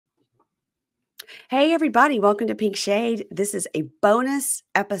Hey, everybody, welcome to Pink Shade. This is a bonus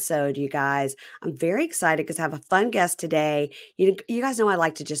episode, you guys. I'm very excited because I have a fun guest today. You guys know I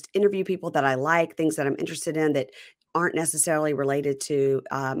like to just interview people that I like, things that I'm interested in that aren't necessarily related to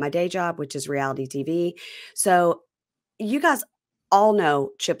my day job, which is reality TV. So, you guys all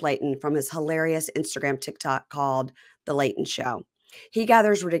know Chip Leighton from his hilarious Instagram TikTok called The Leighton Show. He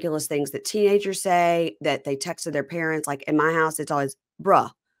gathers ridiculous things that teenagers say that they text to their parents. Like in my house, it's always, bruh,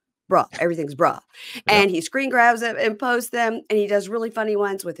 everything's bruh. Yeah. And he screen grabs it and posts them. And he does really funny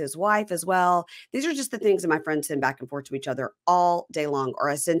ones with his wife as well. These are just the things that my friends send back and forth to each other all day long, or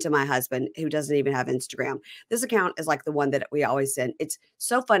I send to my husband who doesn't even have Instagram. This account is like the one that we always send. It's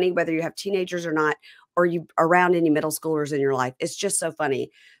so funny, whether you have teenagers or not, or you around any middle schoolers in your life. It's just so funny.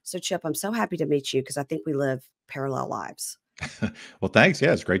 So, Chip, I'm so happy to meet you because I think we live parallel lives. Well, thanks.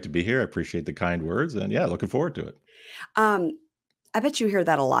 Yeah, it's great to be here. I appreciate the kind words, and yeah, looking forward to it. Um, I bet you hear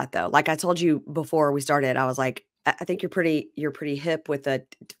that a lot though. Like I told you before we started, I was like, I think you're pretty hip with the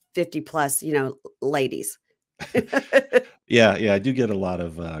 50 plus, ladies. Yeah, yeah, I do get a lot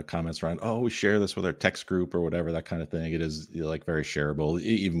of comments around, "Oh, we share this with our text group or whatever," that kind of thing. It is like very shareable,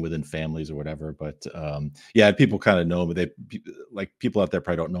 even within families or whatever. But yeah, people kind of know me. Like people out there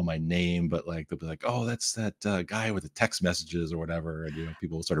probably don't know my name, but like they'll be like, "Oh, that's that guy with the text messages or whatever," and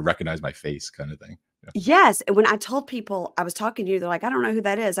people sort of recognize my face, kind of thing. Yeah. Yes, and when I told people I was talking to you, they're like, "I don't know who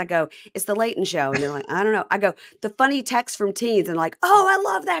that is." I go, "It's the Leighton Show," and they're like, "I don't know." I go, "The funny text from teens," and like, "Oh, I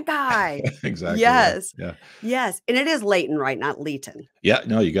love that guy." Exactly. Yeah. Yes, Yeah. yes, and it is Leighton, right? Not Leighton. Yeah.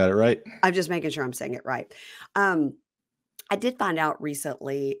 No, you got it right. I'm just making sure I'm saying it right. Um, I did find out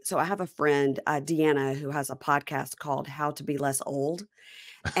recently. So I have a friend, Deanna, who has a podcast called "How to Be Less Old,"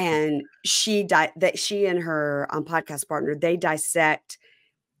 and she and her podcast partner they dissect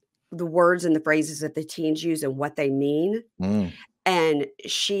the words and the phrases that the teens use and what they mean. Mm. And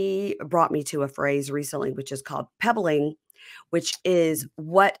she brought me to a phrase recently, which is called pebbling, which is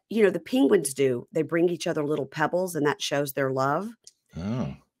what, the penguins do. They bring each other little pebbles and that shows their love.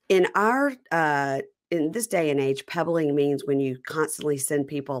 Oh. In our, in this day and age, pebbling means when you constantly send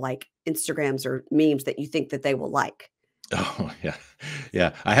people like Instagrams or memes that you think that they will like. Oh, yeah.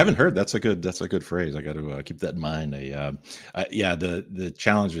 Yeah, I haven't heard that's a good phrase. I got to keep that in mind. Yeah, the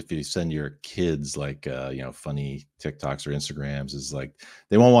challenge if you send your kids like funny TikToks or Instagrams is like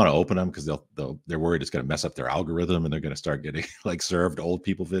they won't want to open them because they're worried it's going to mess up their algorithm and they're going to start getting like served old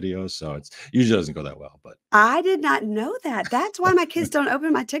people videos. So it's usually doesn't go that well, but I did not know that. That's why my kids don't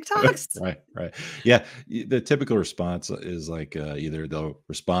open my TikToks. right, right. Yeah, the typical response is like either they'll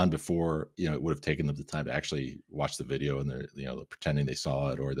respond before it would have taken them the time to actually watch the video, and they're they're pretending they saw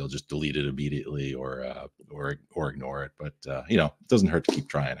it, or they'll just delete it immediately, or ignore it. But it doesn't hurt to keep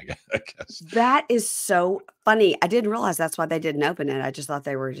trying, I guess. I guess. That is so funny. I didn't realize that's why they didn't open it. I just thought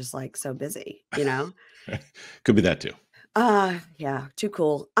they were just like so busy, you know? Could be that too. Yeah, too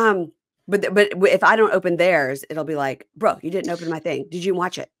cool. If I don't open theirs, it'll be like, "Bro, you didn't open my thing. Did you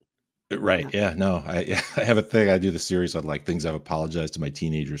watch it?" Right. Yeah. Yeah. No, yeah, I have a thing. I do the series on like things I've apologized to my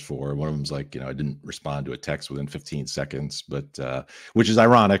teenagers for. One of them's like, I didn't respond to a text within 15 seconds, but which is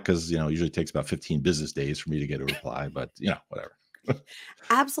ironic because, it usually takes about 15 business days for me to get a reply, but whatever.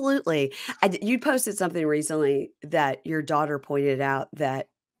 Absolutely. You posted something recently that your daughter pointed out that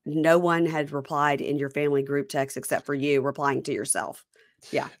no one had replied in your family group text except for you replying to yourself.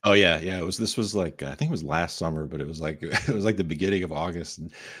 Yeah. Oh yeah, yeah. This was like I think it was last summer, but it was like it was like the beginning of August,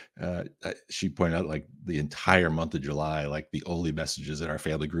 and she pointed out like the entire month of July, like the only messages in our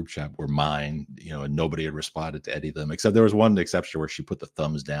family group chat were mine, and nobody had responded to any of them except there was one exception where she put the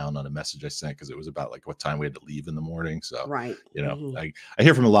thumbs down on a message I sent because it was about like what time we had to leave in the morning. So Right. Mhm. I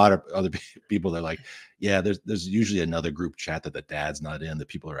hear from a lot of other people. They're like, yeah, there's usually another group chat that the dad's not in that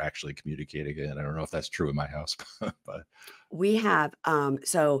people are actually communicating in. I don't know if that's true in my house, but We have,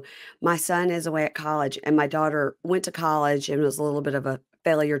 so my son is away at college and my daughter went to college and was a little bit of a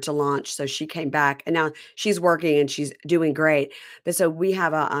failure to launch. So she came back and now she's working and she's doing great. But so we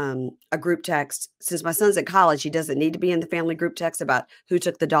have a group text. Since my son's at college, he doesn't need to be in the family group text about who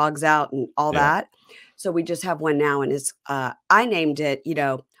took the dogs out and all yeah. that. So we just have one now and it's I named it,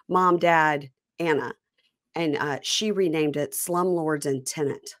 Mom, Dad, Anna. And she renamed it Slumlords and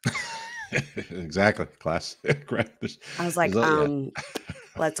Tenant. Exactly. Classic. Right. I was like, Yeah.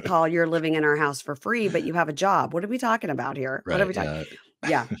 let's call you're living in our house for free, but you have a job. What are we talking about here? What are Right. we talking? Yeah.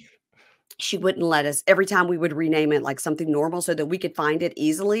 Yeah. She wouldn't let us every time we would rename it like something normal so that we could find it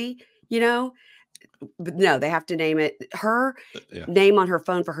easily, you know? But no, they have to name it. Her Yeah. name on her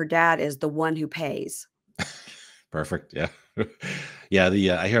phone for her dad is the one who pays. Perfect. Yeah. Yeah,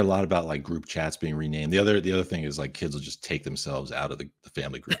 I hear a lot about, like, group chats being renamed. The other thing is, like, kids will just take themselves out of the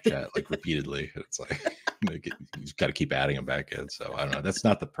family group chat, like, repeatedly. It's like, you just gotta keep adding them back in, so I don't know. That's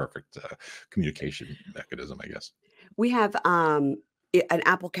not the perfect, communication mechanism, I guess. We have, an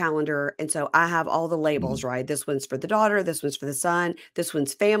Apple Calendar, and so I have all the Mhm, labels, right? This one's for the daughter, this one's for the son, this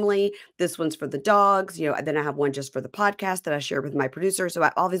one's family, this one's for the dogs, and then I have one just for the podcast that I share with my producer, so I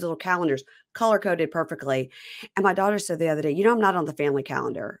have all these little calendars color coded perfectly, and my daughter said the other day, I'm not on the family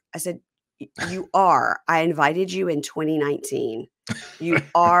calendar." I said, You are. I invited you in 2019. You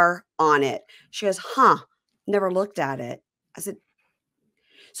are on it." She goes, "Huh, never looked at it." I said,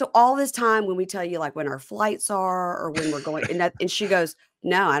 "So all this time when we tell you, like, when our flights are or when we're going," and she goes,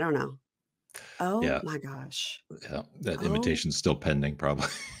 "No, I don't know." Oh yeah, my gosh. yeah, that Oh, invitation's still pending probably.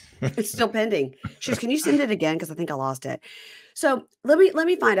 it's still pending. She goes, "Can you send it again? Because I think I lost it." So let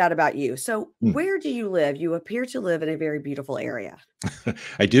me find out about you. So Mm. where do you live? You appear to live in a very beautiful area.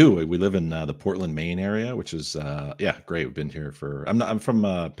 I do. We live in the Portland, Maine area, which is yeah, great. We've been here for I'm from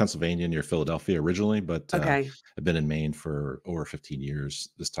Pennsylvania near Philadelphia originally, but Okay. I've been in Maine for over 15 years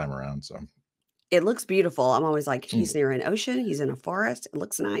this time around. So It looks beautiful. I'm always like, mm. he's near an ocean, he's in a forest. It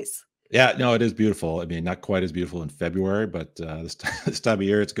looks nice. Yeah, no, it is beautiful. I mean, not quite as beautiful in February, but this time of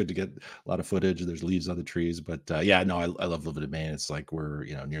year, it's good to get a lot of footage. There's leaves on the trees, but yeah, no, I love living in Maine. It's like we're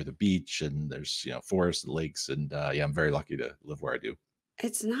near the beach, and there's forests and lakes, and yeah, I'm very lucky to live where I do.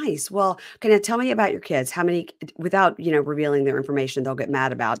 It's nice. Well, can you tell me about your kids? How many, without, revealing their information they'll get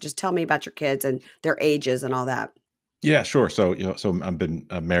mad about, just tell me about your kids and their ages and all that. Yeah, sure. So, been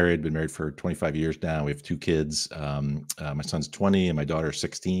married for 25 years now. We have two kids. My son's 20 and my daughter's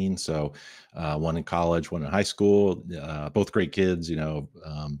 16. So, one in college, one in high school. Both great kids. Yeah,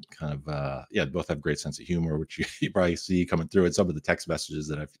 both have great sense of humor, which you, you probably see coming through in some of the text messages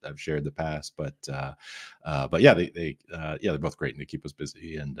that I've shared in the past. But yeah, yeah, they're both great and they keep us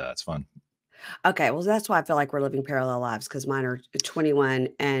busy, and it's fun. Okay, well, that's why I feel like we're living parallel lives because mine are 21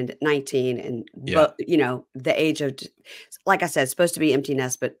 and 19 and Yeah, the age of like I said, supposed to be empty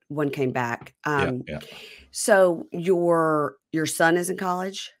nest, but one came back. yeah, yeah. So your son is in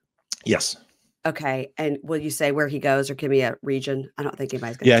college? Yes. Okay, and will you say where he goes or give me a region? I don't think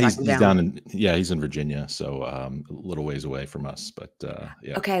anybody's gonna Yeah, track him he's down. down in yeah, he's in Virginia, so a little ways away from us, but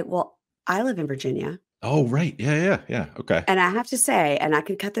yeah. Okay, well, I live in Virginia, Oh, right. Yeah, yeah, yeah. Okay. and I have to say, and I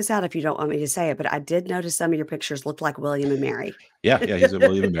can cut this out if you don't want me to say it, but I did notice some of your pictures look like William and Mary. Yeah, yeah, he's at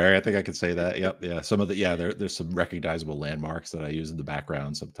William& and Mary. I think I could say that. Yep, yeah. Some of the yeah, there's some recognizable landmarks that I use in the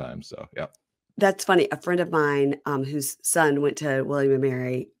background sometimes, so, yep. That's funny. A friend of mine, whose son went to William and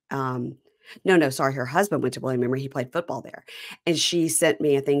Mary, no, sorry, her husband went to William and Mary. He played football there. And she sent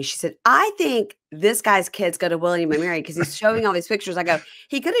me a thing. She said, "I think this guy's kids go to William and Mary because he's showing all these pictures." I go,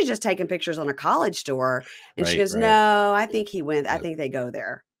 "He could have just taken pictures on a college tour." And she Right, goes, right. "No, I think he went. I Yep. think they go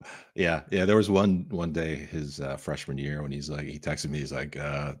there." Yeah, yeah, there was one day his, freshman year when he texted me, he's like,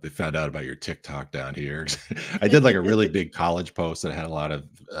 "They found out about your TikTok down here." I did, like, a really big college post that had a lot of,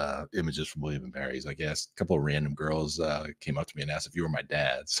 images from William& and Mary. He's like, "Yes, a couple of random girls, came up to me and asked if you were my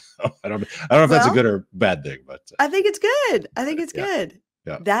dad." So, I don't know if that's a Well, good or bad thing, but, I think it's good. I think it's yeah, good.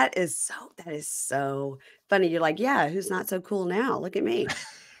 yeah. That is so funny. You're like, "Yeah, who's not so cool now? Look at me.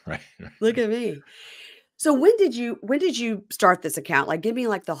 Right, right, Look right. at me." So when did you start this account? Like, give me,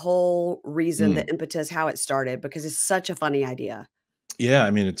 like, the whole reason, the Mm. impetus, how it started, because it's such a funny idea. Yeah, I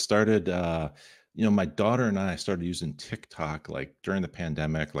mean, it started, my daughter and I started using TikTok like during the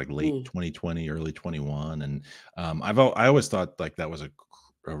pandemic, like late Mm, 2020, early 21. And I always thought like that was a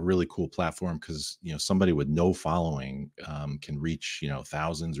really cool platform because, somebody with no following can reach,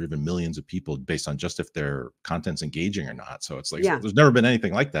 thousands or even millions of people based on just if their content's engaging or not. So it's like, yeah. there's never been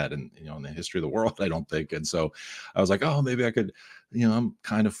anything like that in the history of the world, I don't think. And so I was like, oh, maybe I could, I'm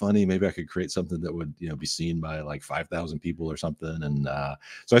kind of funny. Maybe I could create something that would, be seen by like 5,000 people or something. And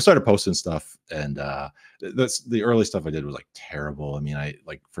so I started posting stuff, and that's the early stuff I did was like terrible. I mean, I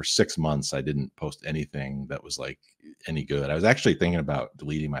like for 6 months I didn't post anything that was like any good. I was actually thinking about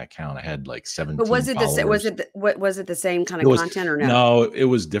deleting my account. I had like But was 17 it the sa was followers. it the what was it the same kinda It was content or no? no, it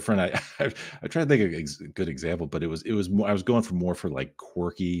was different. I tried to think of a good example, but it was more. I was going for more for like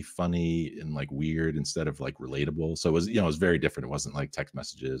quirky, funny, and like weird instead of like relatable. So it was very different. It wasn't like text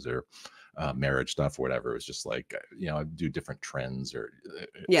messages or marriage stuff or whatever. It was just like I do different trends, or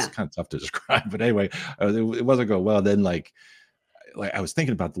it's Yeah. kind of tough to describe. But anyway, it wasn't going well. Then like I was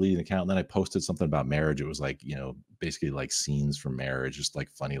thinking about deleting the account, and then I posted something about marriage. It was like, basically like scenes from marriage, just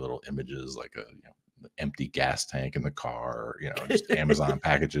like funny little images, like a empty gas tank in the car, just Amazon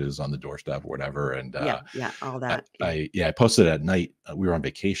packages on the doorstep or whatever. And Yeah, yeah, all that, yeah. I posted at night. We were on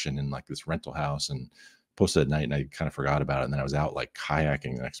vacation in like this rental house, and posted at night and I kind of forgot about it. And then I was out like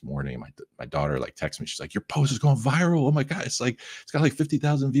kayaking the next morning. My daughter like texted me. She's like, "Your post is going viral. Oh my God. It's got like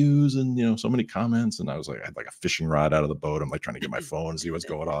 50,000 views and, so many comments." And I was like, I had like a fishing rod out of the boat. I'm like trying to get my phone and see what's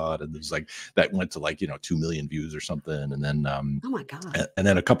going on. And there's like, that went to like, 2 million views or something. And then, Oh my God. and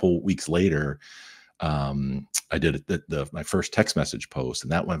then a couple weeks later, I did my first text message post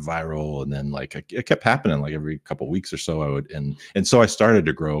and that went viral. And then like it kept happening like every couple of weeks or so I would, and so I started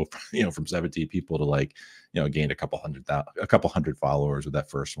to grow, from 17 people to like, gained a couple hundred followers with that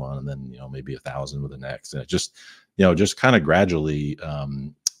first one. And then, maybe 1,000 with the next. And it just kind of gradually,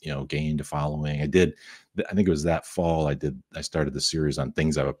 gained a following. I think it was that fall I started the series on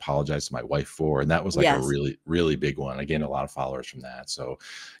things I've apologized to my wife for. And that was like a Yes. really, really big one. I gained a lot of followers from that. So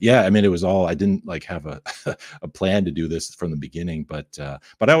yeah, I mean, it was all, I didn't like have a, a plan to do this from the beginning, but I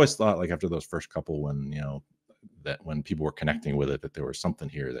always thought like after those first couple, when, that when people were connecting with it, that there was something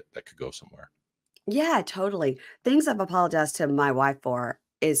here that could go somewhere. Yeah, totally. Things I've apologized to my wife for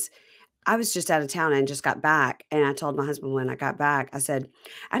is I was just out of town and just got back, and I told my husband when I got back, I said,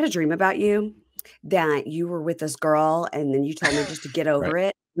 "I had a dream about you, that you were with this girl, and then you told me just to get Right. over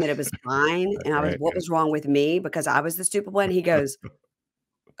it, and that it was fine, and Right. what was wrong with me because I was the stupid one?" He goes,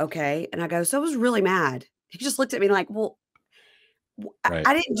 "Okay," and I go, "So I was really mad." He just looked at me like, "Well, Right.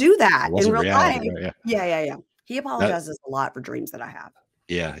 I didn't do It that in wasn't real reality. life." Right. Yeah. Yeah, yeah, yeah. He That apologizes a lot for dreams that I have.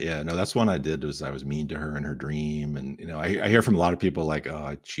 Yeah, yeah. No, that's one I did was I was mean to her in her dream. And, I hear from a lot of people like, oh,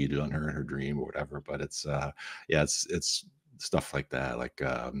 I cheated on her in her dream or whatever. But it's yeah, it's stuff like that. Like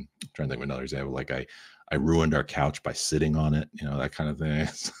trying to think of another example. Like I ruined our couch by sitting on it, that kind of thing.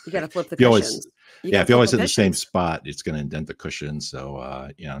 It's You gotta like, flip the if you always cushions. You yeah, gotta if you flip always the sit in the same cushions. spot, it's gonna indent the cushion. So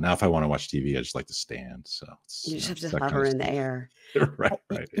now if I want to watch TV, I just like to stand. So it's You just have it's to that kind hover of in the stuff. air. Right,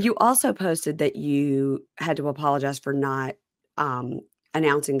 right. Yeah. You also posted that you had to apologize for not, um,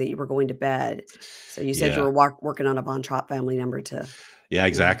 announcing that you were going to bed. So you said you Yeah. were working on a Von Trapp family number to Yeah, you know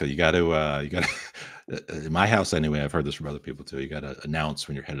exactly. You gotta in my house anyway, I've heard this from other people too. You gotta announce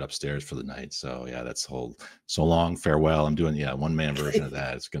when you're headed upstairs for the night. So yeah, that's whole so long, farewell. I'm doing one man version of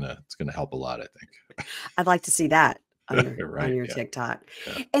that. It's gonna help a lot, I think. I'd like to see that on Right. your Yeah. TikTok.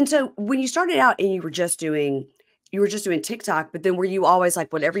 Yeah. And so when you started out and you were just doing TikTok, but then were you always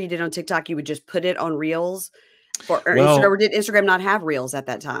like whatever you did on TikTok, you would just put it on Reels or Instagram, Well, or did Instagram not have Reels at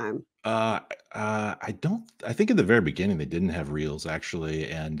that time? uh, I think in the very beginning they didn't have reels actually,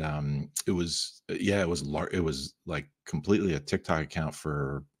 and it was yeah, it was like completely a TikTok account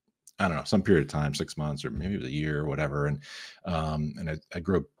for I don't know, some period of time, 6 months or maybe it was a year or whatever. And I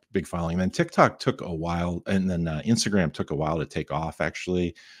grew a big following. And then TikTok took a while, and then Instagram took a while to take off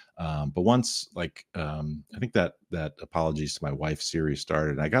actually. But once like I think that apologies to my wife series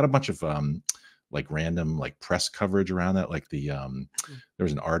started, and I got a bunch of like random like press coverage around that. Like there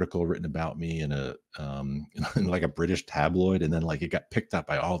was an article written about me in a in like a British tabloid, and then like it got picked up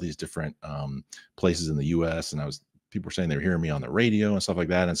by all these different places in the US. And people were saying they were hearing me on the radio and stuff like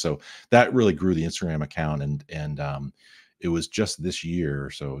that. And so that really grew the Instagram account. And it was just this year,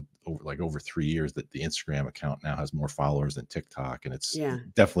 so over 3 years, that the Instagram account now has more followers than TikTok, and it's Yeah.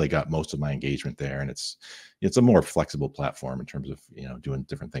 definitely got most of my engagement there. And it's a more flexible platform in terms of doing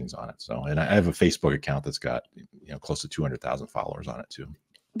different things on it. So, and I have a Facebook account that's got close to 200,000 followers on it too.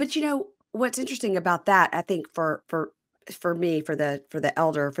 But what's interesting about that, I think for me, for the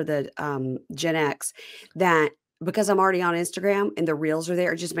elder, for the Gen X, that because I'm already on Instagram and the reels are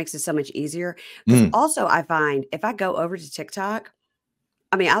there, it just makes it so much easier. Because Mm, also I find if I go over to TikTok,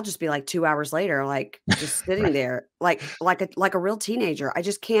 I mean, I'll just be like 2 hours later, like just sitting right. there, like a real teenager. I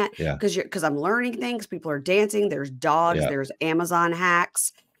just can't Yeah. because I'm learning things. People are dancing. There's dogs. Yeah. There's Amazon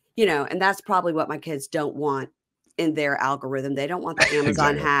hacks. And that's probably what my kids don't want in their algorithm. They don't want the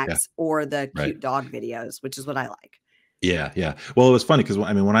Amazon Exactly. Yeah. hacks or the Right. cute dog videos, which is what I like. Yeah, yeah. Well, it was funny because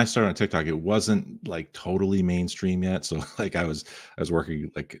I mean, when I started on TikTok, it wasn't like totally mainstream yet. So like I was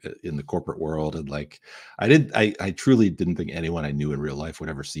working like in the corporate world, and like I truly didn't think anyone I knew in real life would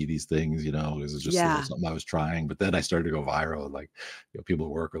ever see these things, because it's just Yeah. something I was trying. But then I started to go viral, and like people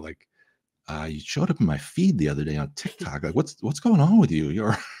at work were like, you showed up in my feed the other day on TikTok. Like, what's going on with you?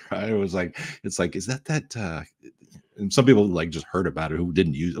 You're I was like, it's like, is that and some people like just heard about it who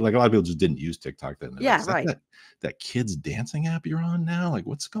didn't use like a lot of people just didn't use TikTok then. They're like, Yeah. is that Right. that kids dancing app you're on now? Like,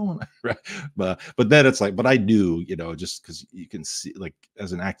 what's going on? Right. But then it's like, but I knew, just because you can see like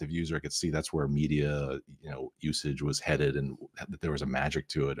as an active user, I could see that's where media, usage was headed, and that there was a magic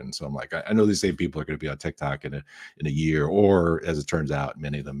to it. And so I'm like, I know these same people are going to be on TikTok in a year, or as it turns out,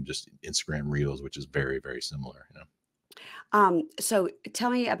 many of them just Instagram Reels, which is very, very similar. So tell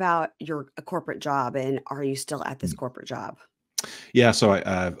me about your corporate job, and are you still at this Mm. corporate job? Yeah, so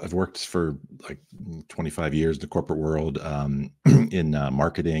I've worked for like 25 years in the corporate world, in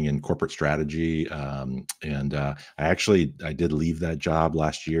marketing and corporate strategy, and I did leave that job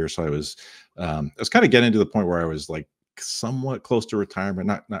last year. So I was kind of getting to the point where I was like somewhat close to retirement,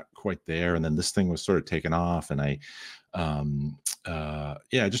 not quite there, and then this thing was sort of taking off, and um,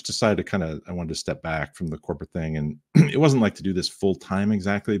 yeah, I just decided to I wanted to step back from the corporate thing, and it wasn't like to do this full time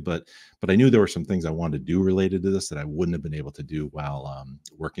exactly, but I knew there were some things I wanted to do related to this that I wouldn't have been able to do while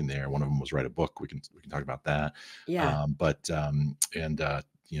working there. One of them was write a book. We can talk about that. Yeah. But and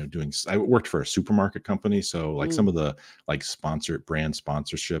I worked for a supermarket company, so like some Mm, of the like sponsored brand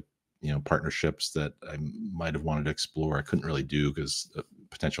sponsorship, partnerships that I might have wanted to explore, I couldn't really do because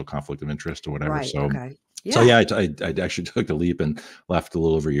potential conflict of interest or whatever. right. So Okay. so Yeah. yeah, I actually took the leap and left a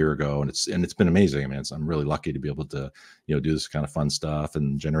little over a year ago, and it's been amazing. I mean, I'm really lucky to be able to do this kind of fun stuff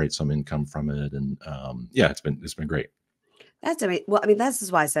and generate some income from it, and yeah, it's been great. That's amazing. Well, I mean, this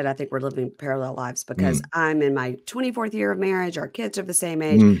is why I said I think we're living parallel lives because Mm. I'm in my 24th year of marriage. Our kids are the same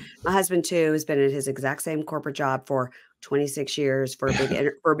age. Mm. My husband too has been in his exact same corporate job for 26 years for a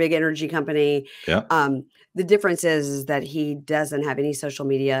big energy company. Yeah. Um, the difference is that he doesn't have any social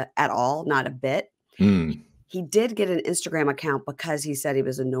media at all, not a bit. Mm. He did get an Instagram account because he said he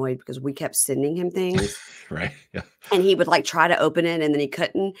was annoyed because we kept sending him things Right. Yeah. and he would, like, try to open it, and then he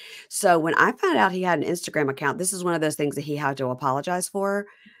couldn't. So, when I found out he had an Instagram account, this is one of those things that he had to apologize for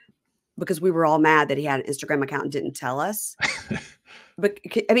because we were all mad that he had an Instagram account and didn't tell us. But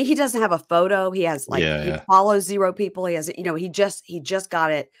I mean, he doesn't have a photo. He has, like Yeah. he Yeah. follows 0 people. He has he just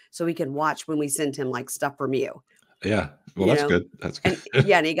got it so he can watch when we send him, like, stuff from you, Yeah. Well, you that's know? good. That's good. And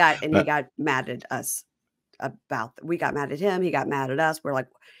yeah, and he That got mad at us about we got mad at him, he got mad at us. We're like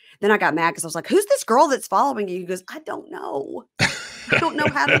then I got mad because I was like, "Who's this girl that's following you?" He goes, "I don't know. I don't know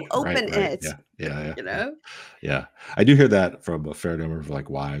how to Right, open right. it." Yeah, yeah, yeah, You yeah, know? yeah. I do hear that from a fair number of like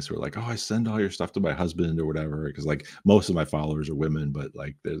wives who are like, "Oh, I send all your stuff to my husband or whatever," because like most of my followers are women, but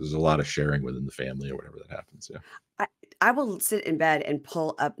like there's a lot of sharing within the family or whatever that happens. Yeah. I I will sit in bed and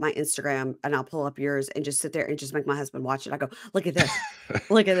pull up my Instagram, and I'll pull up yours and just sit there and just make my husband watch it. I go, "Look at this.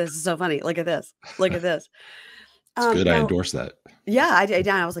 Look at this. It's so funny. Look at this. Look at this." It's good. I Now endorse that. yeah, I did.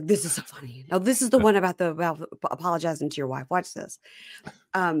 I was like, "This is so funny. Now this is the one about apologizing to your wife. Watch this."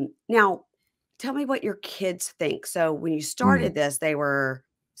 Now tell me what your kids think. So when you Mm. started this, they were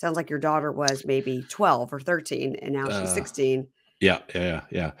sounds like your daughter was maybe 12 or 13, and now she's Uh, 16. Yeah, yeah,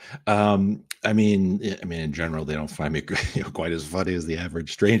 yeah, I mean, in general, they don't find me, quite as funny as the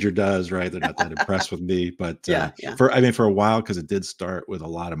average stranger does, right? They're not that impressed with me, but Yeah, yeah. for a while, because it did start with a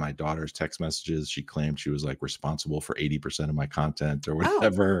lot of my daughter's text messages. She claimed she was like responsible for 80% of my content or Oh,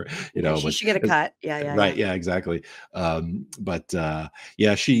 whatever, okay, she but should get a it's, cut. Yeah, yeah, right, yeah. yeah, exactly. But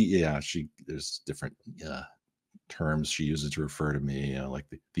yeah, she there's different. Terms she uses to refer to me, like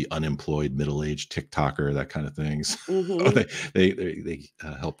the unemployed middle-aged TikToker, that kind of things. So Mhm. they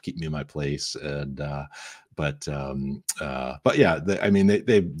help keep me in my place, and but yeah, I mean,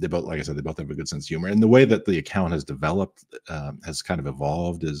 they both, like I said, they both have a good sense of humor, and the way that the account has developed, has kind of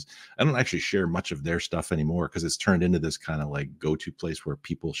evolved. Is I don't actually share much of their stuff anymore because it's turned into this kind of like go-to place where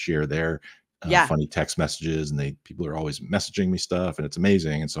people share their Yeah. funny text messages, and people are always messaging me stuff, and it's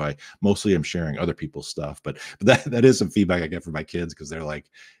amazing. And so I mostly am sharing other people's stuff, but that is some feedback I get from my kids because they're like,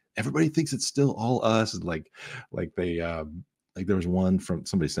 everybody thinks it's still all us, and like they like there was one from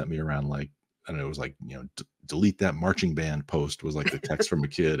somebody sent me around like, I don't know, it was like, delete that marching band post was like the text from a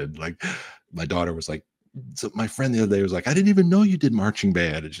kid, and like my daughter was like, so my friend the other day was like, I didn't even know you did marching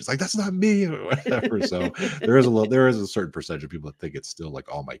band, and she's like, that's not me or whatever. So there is a certain percentage of people that think it's still like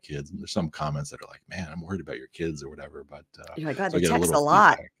all my kids, and there's some comments that are like, man, I'm worried about your kids or whatever. But You're like, "God, so I they get a text little a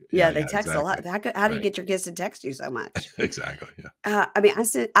lot." feedback. Yeah, Yeah, they yeah, text a lot. exactly. How do you Right. get your kids to text you so much? Exactly. Yeah. I mean,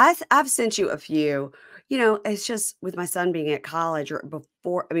 I've sent you a few. It's just with my son being at college or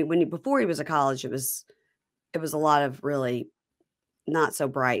before. I mean, before he was at college, it was a lot of really not so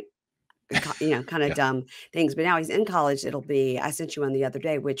bright, kind of Yeah. dumb things. But now he's in college. I sent you one the other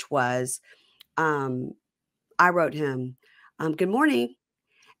day, which was, um, I wrote him, "Good morning,"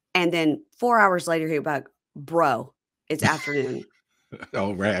 and then 4 hours later, he was like, "Bro, it's afternoon."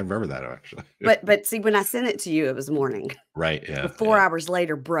 Oh, right. I remember that actually. But see, when I sent it to you, it was morning. Right. But Yeah. 4 Yeah. hours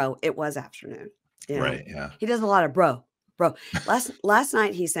later, bro, it was afternoon, you know? Right. Yeah. He does a lot of bro, bro. Last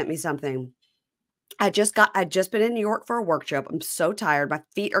night, he sent me something. I'd just been in New York for a work trip. I'm so tired. My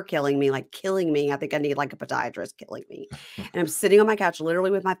feet are killing me, like, killing me. I think I need, like, a podiatrist killing me. And I'm sitting on my couch literally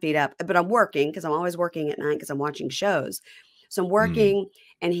with my feet up, but I'm working because 'cause I'm always working at night because 'cause I'm watching shows. So I'm Mm. working,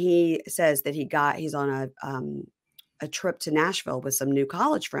 and he says that he's on a trip to Nashville with some new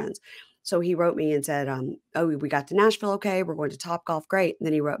college friends. So he wrote me and said, oh, we got to Nashville. Okay. We're going to Topgolf. Great. And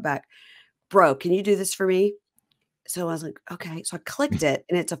then he wrote back, bro, can you do this for me? So I was like, okay. So I clicked it,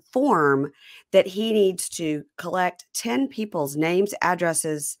 and it's a form that he needs to collect 10 people's names,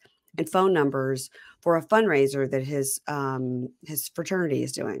 addresses, and phone numbers for a fundraiser that his fraternity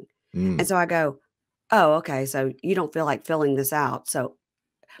is doing. And Mm. so I go, oh, okay. So you don't feel like filling this out. So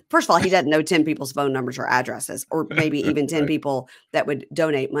first of all, he doesn't know 10 people's phone numbers or addresses, or maybe even 10 Right. people that would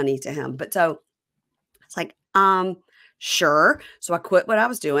donate money to him. But so it's like, sure. So I quit what I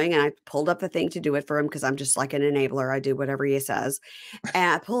was doing and I pulled up the thing to do it for him because I'm just like an enabler. I do whatever he says.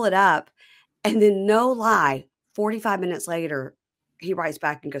 And I pull it up, and then no lie, 45 minutes later, he writes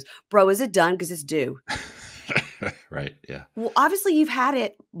back and goes, bro, is it done? Because it's due. Right. Yeah. Well, obviously you've had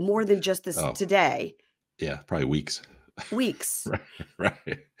it more than just this Oh, today, yeah. Probably weeks. weeks. Right.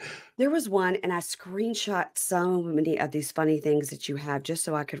 Right. There was one, and I screenshot so many of these funny things that you have just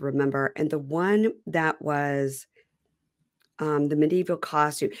so I could remember. And the one that was the medieval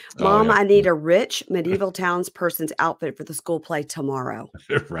costume. Oh, Mom, yeah. I need a rich medieval townsperson's outfit for the school play tomorrow.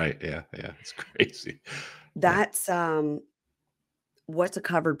 Right. Yeah. Yeah. It's crazy. Yeah. That's what's a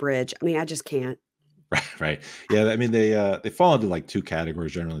covered bridge? I mean, I just can't. Right, right. Yeah, I mean, they fall into, like, 2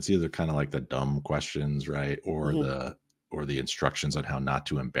 categories generally. It's either kinda like the dumb questions, right? Mhm. Or the instructions on how not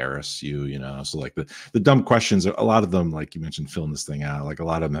to embarrass you, you know? So, like, the dumb questions, a lot of them, like you mentioned, filling this thing out, like, a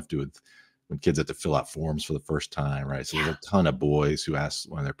lot of them have to do with when kids have to fill out forms for the first time, right? So, there's Yeah. a ton of boys who ask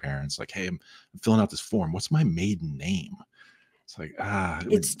one of their parents, like, "Hey, I'm filling out this form. What's my maiden name?" It's like, like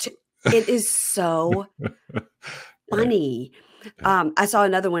It's t it is so Right. funny. Yeah. I saw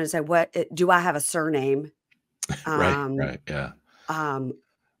another one that said, "What do I have a surname?" Right, Um, right, yeah. um,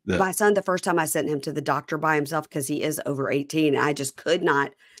 The my son, the first time I sent him to the doctor by himself because he is over 18, I just could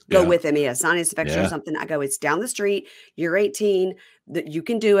not go Yeah, with him. He had a sinus infection or yeah. something. I go, "It's down the street. You're 18. That you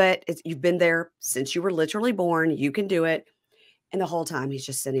can do it. You've been there since you were literally born. You can do it." And the whole time he's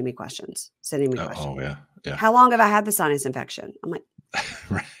just sending me questions, sending me questions. Oh, yeah, yeah. "How long have I had the sinus infection?" I'm like,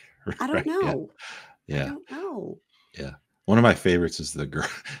 Right, "I don't right, yeah, know. I yeah, don't know." yeah. One of my favorites is the girl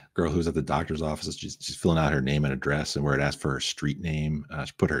girl who's at the doctor's office. She's filling out her name and address, and where it asks for her street name,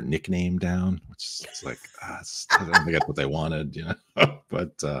 she put her nickname down, which is it's like, I don't think that's what they wanted, you know?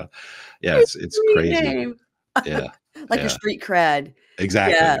 But, yeah, it's Street crazy. name. Yeah, Like your yeah. street cred.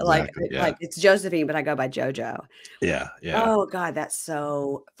 Exactly, Yeah, exactly, like yeah. it's Josephine, but I go by JoJo. Yeah, yeah, Oh god, that's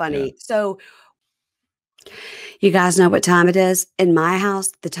so yeah. funny. So, you guys know what time it is? In my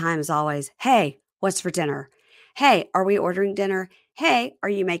house, the time is always, "Hey, what's for dinner? Hey, are we ordering dinner? Hey, are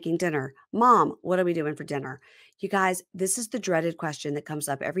you making dinner? Mom, what are we doing for dinner?" You guys, this is the dreaded question that comes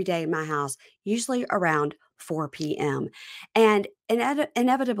up every day in my house, usually around 4 p.m. And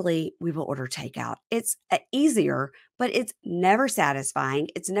inevitably, we will order takeout. It's easier, but it's never satisfying.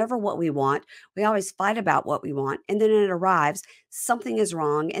 It's never what we want. We always fight about what we want. And then it arrives, something is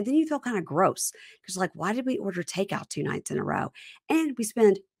wrong. And then you feel kind of gross because, like, why did we order takeout 2 nights in a row? And we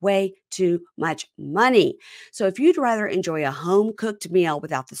spend way too much money. So, if you'd rather enjoy a home cooked meal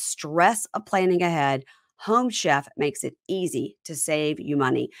without the stress of planning ahead, Home Chef makes it easy to save you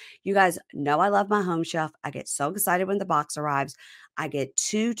money. You guys know I love my Home Chef. I get so excited when the box arrives. I get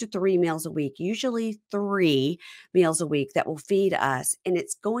 2 to 3 meals a week, usually 3 meals a week that will feed us. And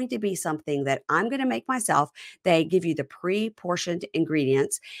it's going to be something that I'm going to make myself. They give you the pre portioned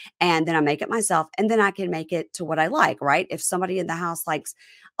ingredients, and then I make it myself. And then I can make it to what I like, right? If somebody in the house likes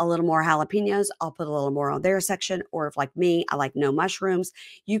a little more jalapenos, I'll put a little more on their section. Or if, like me, I like no mushrooms,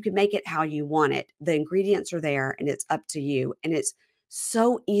 you can make it how you want it. The ingredients are there and it's up to you. And it's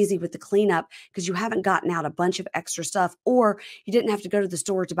so easy with the cleanup because you haven't gotten out a bunch of extra stuff, or you didn't have to go to the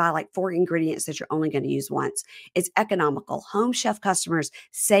store to buy like 4 ingredients that you're only going to use once. It's economical. Home Chef customers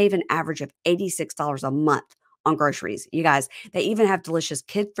save an average of $86 a month on groceries. You guys, they even have delicious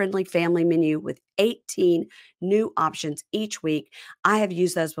kid-friendly family menu with 18 new options each week. I have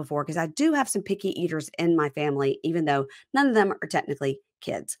used those before because I do have some picky eaters in my family, even though none of them are technically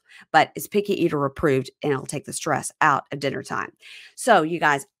kids, but it's picky eater approved and it'll take the stress out of dinner time. So, you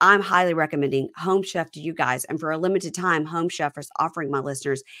guys, I'm highly recommending Home Chef to you guys. And for a limited time, Home Chef is offering my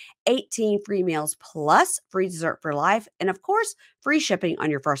listeners 18 free meals plus free dessert for life. And of course, free shipping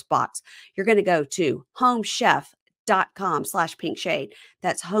on your first box. You're going to go to homechef.com/pink shade.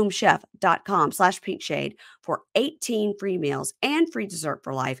 That's homechef.com/pink shade for 18 free meals and free dessert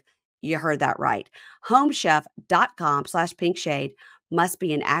for life. You heard that right. Homechef.com/pink shade. Must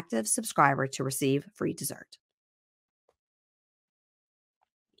be an active subscriber to receive free dessert.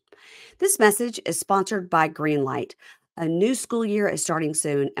 This message is sponsored by Greenlight. A new school year is starting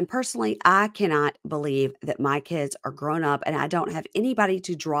soon, and personally, I cannot believe that my kids are grown up and I don't have anybody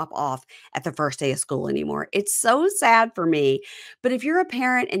to drop off at the first day of school anymore. It's so sad for me. But if you're a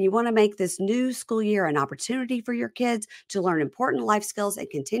parent and you want to make this new school year an opportunity for your kids to learn important life skills and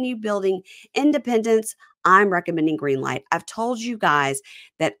continue building independence, I'm recommending Greenlight. I've told you guys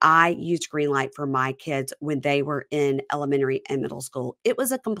that I used Greenlight for my kids when they were in elementary and middle school. It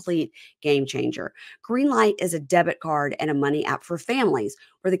was a complete game changer. Greenlight is a debit card and a money app for families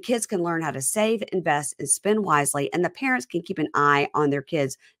where the kids can learn how to save, invest, and spend wisely, and the parents can keep an eye on their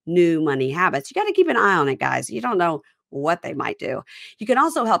kids' new money habits. You got to keep an eye on it, guys. You don't know what they might do. You can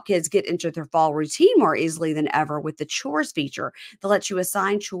also help kids get into their fall routine more easily than ever with the chores feature that lets you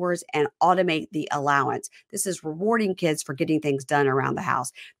assign chores and automate the allowance. This is rewarding kids for getting things done around the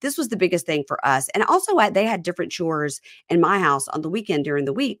house. This was the biggest thing for us. And also, they had different chores in my house on the weekend during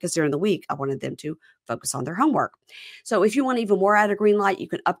the week, because during the week, I wanted them to focus on their homework. So if you want even more out of Greenlight, you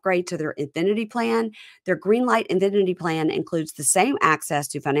can upgrade to their Infinity plan. Their Greenlight Infinity plan includes the same access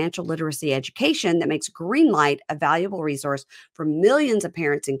to financial literacy education that makes Greenlight a valuable resource for millions of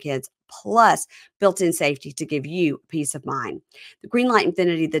parents and kids, plus built-in safety to give you peace of mind. The Greenlight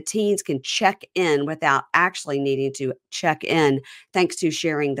Infinity, the teens can check in without actually needing to check in, thanks to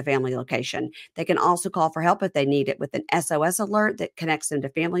sharing the family location. They can also call for help if they need it with an SOS alert that connects them to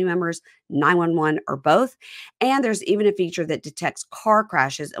family members, 911, or both. And there's even a feature that detects car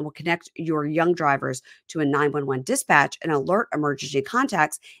crashes and will connect your young drivers to a 911 dispatch and alert emergency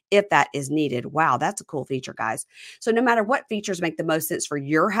contacts if that is needed. Wow, that's a cool feature, guys. So no matter what features make the most sense for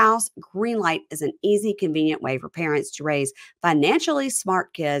your house, Greenlight is an easy, convenient way for parents to raise financially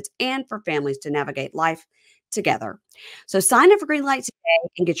smart kids and for families to navigate life together. So sign up for Greenlight today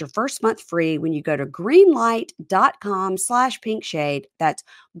and get your first month free when you go to greenlight.com/pinkshade. That's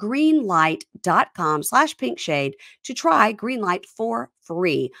greenlight.com/pinkshade to try Greenlight for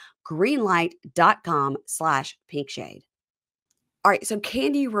free. Greenlight.com/pinkshade. All right. So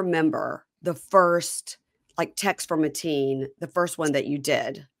can you remember the first text from a teen, the first one that you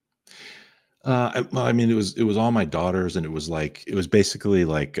did? Well, I mean, it was all my daughters, and it was basically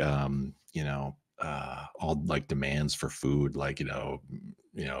like, all like demands for food, like,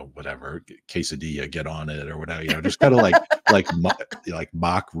 whatever, quesadilla, get on it or whatever, just kind of like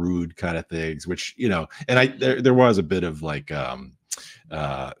mock rude kind of things, which, and there was a bit of like,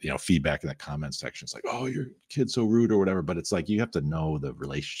 feedback in the comment section. It's like, oh, your kid's so rude or whatever, but it's like you have to know the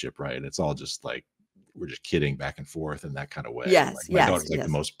relationship, right? It's all just like we're just kidding back and forth in that kind of way. Yes, Like my yes, daughter's like the yes.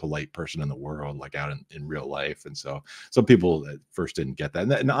 most polite person in the world, like out in real life. And so some people at first didn't get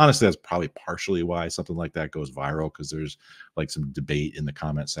that. And honestly, that's probably partially why something like that goes viral, because there's like some debate in the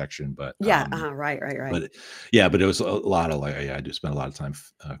comment section. Yeah, right, right, right. But yeah, but it was a lot of like, yeah, I do spend a lot of time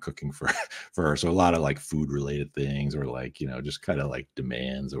cooking for for her. So a lot of like food related things, or like, just kind of like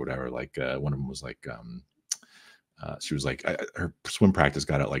demands or whatever. Like one of them was like, she was like, her swim practice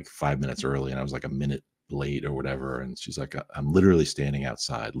got out like 5 minutes early, and I was like a minute late or whatever. And she's like, I'm literally standing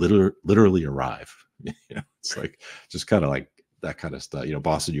outside, literally arrive. It's like just kind of like that kind of stuff,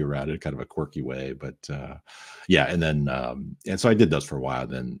 bossing you around in kind of a quirky way. But yeah, and then and so I did those for a while.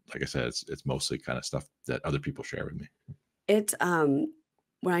 Then, like I said, it's mostly kind of stuff that other people share with me. It's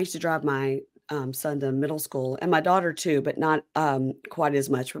when I used to drive my son to middle school, and my daughter too, but not quite as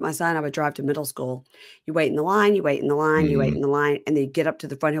much. But my son, I would drive to middle school. You wait in the line, you wait in the line, you wait in Mhm. the line, and then you get up to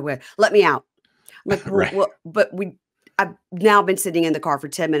the front and go, let me out. I'm like, well, Right. but I've now been sitting in the car for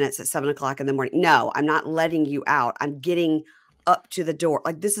 10 minutes at 7 o'clock in the morning. No, I'm not letting you out. I'm getting up to the door.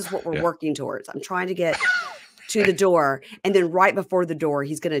 Like, this is what we're Yeah. working towards. I'm trying to get to the door. And then right before the door,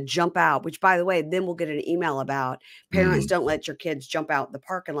 he's going to jump out, which, by the way, then we'll get an email about parents Mhm. don't let your kids jump out the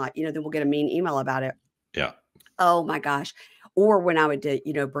parking lot. Then we'll get a mean email about it. Yeah. Oh my gosh. Or when I would,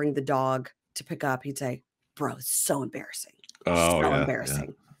 bring the dog to pick up, he'd say, bro, it's so embarrassing. Oh, So yeah, yeah,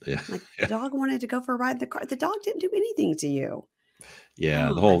 embarrassing. yeah, Like, the yeah, dog wanted to go for a ride in the car. The dog didn't do anything to you.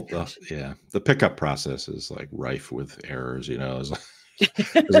 yeah. Oh my gosh. The pickup process is like rife with errors. It's like,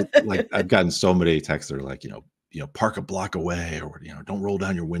 'cause like I've gotten so many texts that are like, park a block away, or don't roll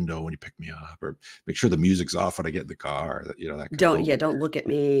down your window when you pick me up, or make sure the music's off when I get in the car. That Don't, those yeah, don't look at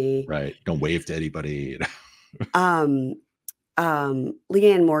me. right. Don't wave to anybody. Um,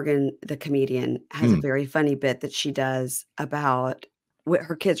 Leanne Morgan, the comedian, has a Mm, very funny bit that she does about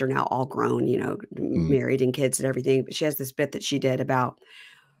her kids are now all grown, mm, married and kids and everything. But she has this bit that she did about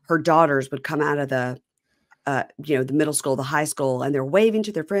her daughters would come out of the middle school, the high school, and they're waving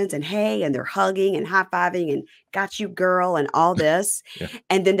to their friends and hey, and they're hugging and high fiving and got you, girl, and all this. yeah.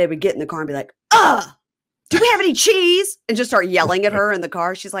 And then they would get in the car and be like, do we have any cheese? And just start yelling at her in the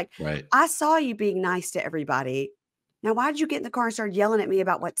car. She's like, Right. I saw you being nice to everybody. Now, why did you get in the car and start yelling at me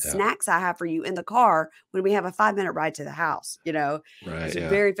about what Yeah. snacks I have for you in the car when we have a 5-minute ride to the house? You know, it Right. was Yeah.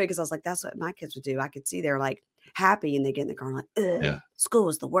 very because I was like, that's what my kids would do. I could see they're like happy and they get in the car and like, ugh, Yeah. school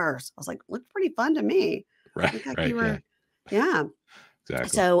is the worst. I was like, looked pretty fun to me. Right. Looked like you Right. Yeah. were, yeah. Exactly.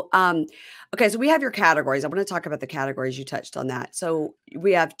 So, okay, so we have your categories. I want to talk about the categories. You touched on that. So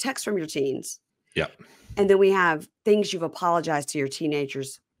we have texts from your teens, Yeah. and then we have things you've apologized to your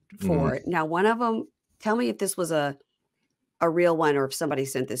teenagers Mm. for. Now, one of them, tell me if this was a real one or if somebody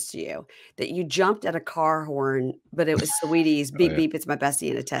sent this to you, that you jumped at a car horn, but it was Sweetie's Oh beep yeah. beep, it's my bestie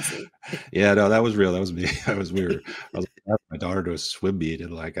and a Tessie. Yeah, no, that was real. That was me. That was weird. I was asking my daughter to a swim meet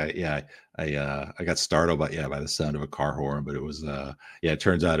and like I got startled by the sound of a car horn, but it was yeah, it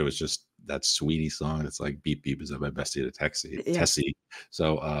turns out it was just that Sweetie song that's like beep beep is my bestie to Yeah. Tessie.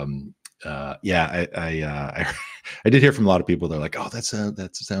 So yeah, I did hear from a lot of people. They're like, oh, that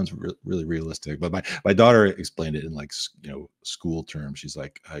sounds really realistic. But my daughter explained it in like school terms. She's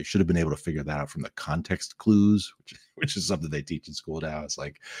like, I should have been able to figure that out from the context clues, which is something they teach in school now. It's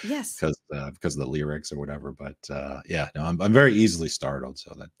like Yes. because of the lyrics or whatever. But yeah, no, I'm very easily startled.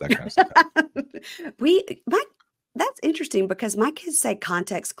 So that kind of stuff. we my That's interesting because my kids say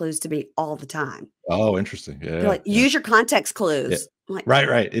context clues to me all the time. Oh, interesting. Yeah, They're yeah, like, yeah. use your context Yeah. clues. I'm like, Right,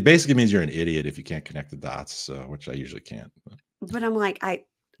 right. It basically means you're an idiot if you can't connect the dots, so which I usually can't. but I'm like, I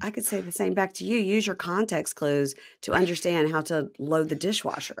could say the same back to you. Use your context clues to understand how to load the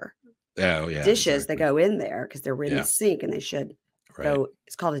dishwasher. Yeah, oh yeah, Dishes that exactly. go in there because they're in the Yeah, sink and they should right. go.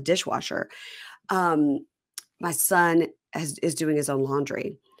 It's called a dishwasher. Um, my son is doing his own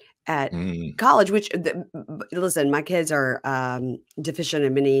laundry at Mm, college, which listen, my kids are deficient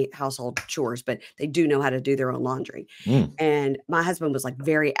in many household chores, but they do know how to do their own laundry. mm. And my husband was like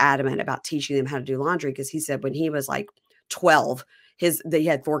very adamant about teaching them how to do laundry because he said when he was like 12, he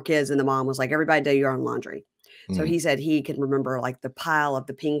had 4 kids and the mom was like, everybody do your own laundry. So Mm. he said he can remember like the pile of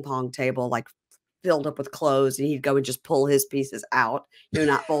the ping pong table, like filled up with clothes, and he'd go and just pull his pieces out,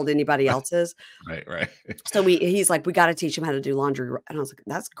 not fold anybody else's. Right, right. So he's like, we got to teach him how to do laundry. And I was like,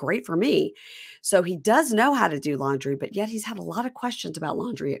 that's great for me. So he does know how to do laundry, but yet he's had a lot of questions about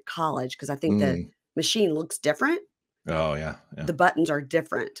laundry at college because I think the Mm. machine looks different. Oh, yeah, yeah, The buttons are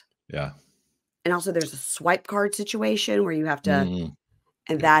different. yeah. And also there's a swipe card situation where you have to, Mm.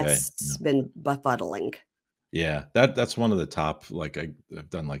 and Okay, yeah. that's been befuddling. Yeah, that's one of the top, like, I've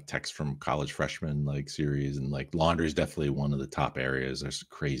done, like, text from college freshmen, like, series, and, like, laundry is definitely one of the top areas. There's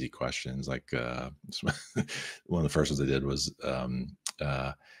crazy questions, like, one of the first ones I did was,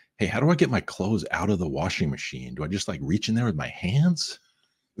 "Hey, how do I get my clothes out of the washing machine? Do I just, like, reach in there with my hands?"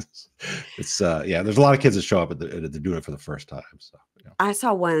 Yeah, there's a lot of kids that show up they're doing it for the first time, so, yeah. I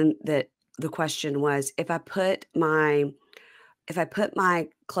saw one that the question was, if I put my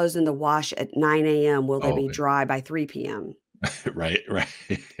clothes in the wash at 9 a.m., will they Oh, be dry by 3 p.m.? right, right,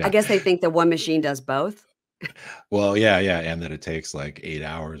 I yeah. guess they think that one machine does both. Well, yeah, yeah, and that it takes, like, 8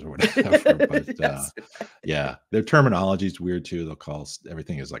 hours or whatever, but, Yes. yeah, their terminology is weird too. They'll call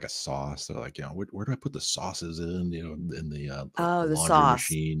everything is like a sauce. They're like, where do I put the sauces in, in the Oh, the laundry sauce.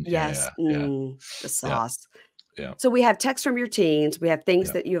 machine? Yes, Yeah, yeah, the yeah, sauce. yeah, So we have texts from your teens, we have things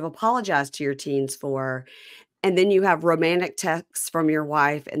yeah. that you have apologized to your teens for, and then you have romantic texts from your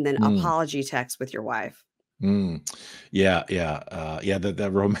wife and then Mm. apology texts with your wife. Mm. Yeah, yeah, yeah,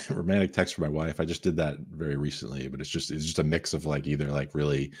 that romantic text for my wife, I just did that very recently, but it's just a mix of, like, either, like,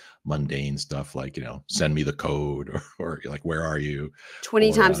 really mundane stuff, like, "Send me the code," or like, "Where are you?" 20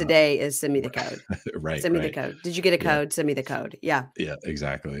 Or, times a day is send me the code. right, Send me the right. code. Did you get a Yeah, code? Send me the code. Yeah. yeah,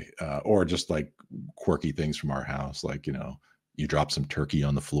 exactly, or just, like, quirky things from our house, like, you dropped some turkey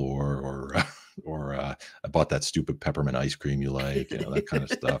on the floor, or, or, "I bought that stupid peppermint ice cream you like," that kind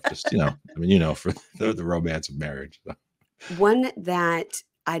of stuff, just, I mean, for the romance of marriage, so. One that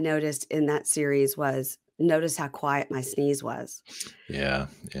I noticed in that series was, notice how quiet my sneeze was. Yeah,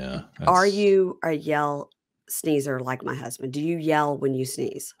 yeah, Are that's you a yell sneezer like my husband? Do you yell when you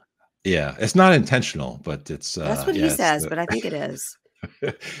sneeze? yeah, it's not intentional, but it's, That's what he yeah, it's says, the but I think it is.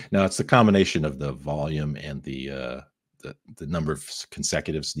 no, it's the combination of the volume and the number of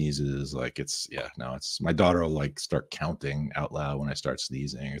consecutive sneezes, like, it's yeah, no, it's my daughter will, like, start counting out loud when I start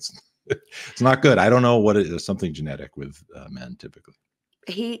sneezing, it's it's not good, I don't know what it is, something genetic with, men typically.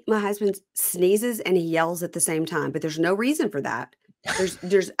 My husband sneezes and he yells at the same time, but there's no reason for that.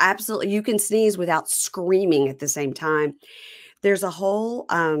 There's absolutely, you can sneeze without screaming at the same time. There's a whole,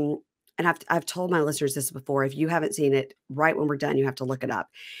 and I've told my listeners this before. If you haven't seen it, right when we're done, you have to look it up.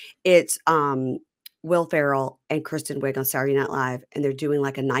 It's Will Ferrell and Kristen Wiig on Saturday Night Live, and they're doing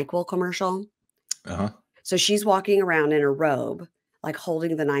like a NyQuil commercial. Uh-huh. So she's walking around in her robe, like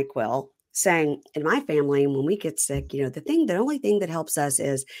holding the NyQuil, saying, in my family, when we get sick, the only thing that helps us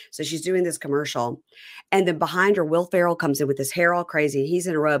is, so she's doing this commercial. And then behind her, Will Ferrell comes in with his hair all crazy. He's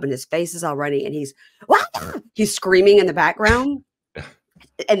in a robe and his face is all runny and he's screaming in the background.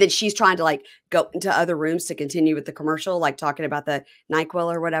 And then she's trying to like go into other rooms to continue with the commercial, like talking about the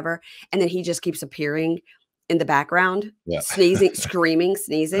NyQuil or whatever. And then he just keeps appearing in the background, Yeah. sneezing, screaming,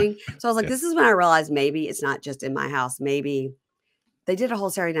 sneezing. So I was like, Yeah. this is when I realized maybe it's not just in my house. Maybe they did a whole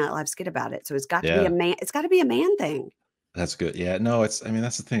Saturday Night Live skit about it. So it's got to be a Yeah. man. It's got to be a man thing. That's good. Yeah, no, I mean,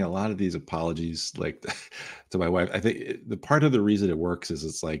 that's the thing. A lot of these apologies, like to my wife, I think the part of the reason it works is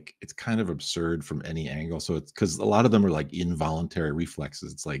it's like it's kind of absurd from any angle. So it's because a lot of them are like involuntary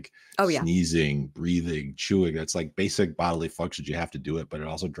reflexes. It's like Oh yeah. sneezing, breathing, chewing. It's like basic bodily functions. You have to do it, but it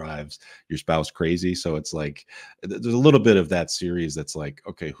also drives your spouse crazy. So it's like there's a little bit of that series that's like,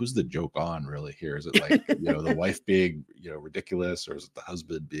 okay, who's the joke on really here? Is it like the wife being ridiculous, or is it the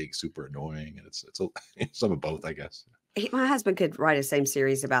husband being super annoying? And it's some of both, I guess. My husband could write a same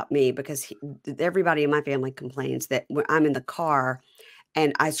series about me because everybody in my family complains that when I'm in the car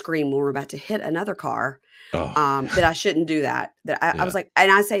and I scream when we're about to hit another car, Oh, that I shouldn't do that. I yeah, was like,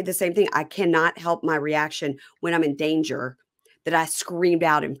 and I say the same thing. I cannot help my reaction when I'm in danger, that I screamed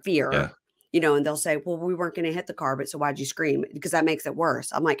out in yeah, fear, and they'll say, well, we weren't going to hit the car, but so why'd you scream? Because that makes it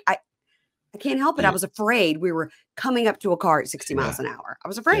worse. I'm like, I can't help it. I yeah, was afraid we were coming up to a car at 60 yeah, miles an hour. I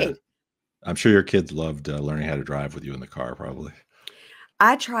was yeah. afraid. I'm sure your kids loved learning how to drive with you in the car, probably.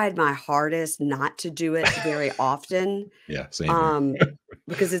 I tried my hardest not to do it very often, Yeah, same here. um,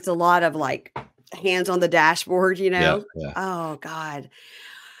 because it's a lot of like hands on the dashboard, Yeah, yeah. Oh God.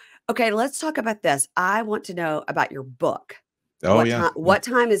 Okay, let's talk about this. I want to know about your book. Oh, yeah, yeah. What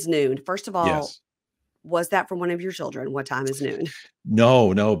time is noon? First of all, Yes. was that from one of your children? What time is noon?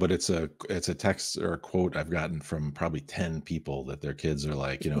 No, no, but it's a text or a quote I've gotten from probably 10 people that their kids are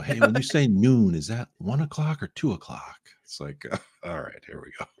like, "Hey, when you say noon, is that 1 o'clock or 2 o'clock?" It's like, all right, here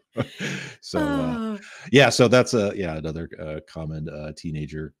we go. So, Oh, yeah, so that's another common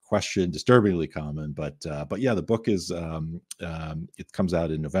teenager question, disturbingly common, but yeah, the book is it comes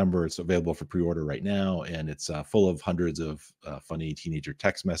out in November. It's available for pre-order right now, and it's full of hundreds of funny teenager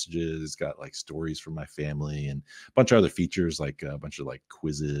text messages. It's got like stories from my family and a bunch of other features, like a bunch of like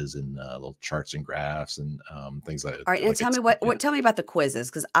quizzes and little charts and graphs and things like all right. And like tell me it's yeah. tell me about the quizzes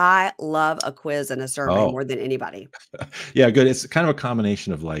because I love a quiz and a survey Oh, more than anybody. yeah, good. It's kind of a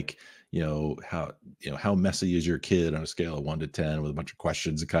combination of like, how messy is your kid on a scale of 1 to 10 with a bunch of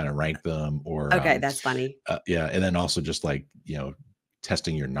questions to kind of rank them, or Okay, that's funny. yeah, and then also just like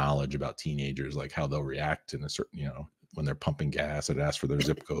testing your knowledge about teenagers, like how they'll react in a certain when they're pumping gas and ask for their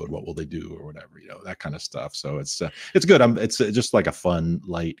zip code, what will they do or whatever, that kind of stuff. So it's good. It's just like a fun,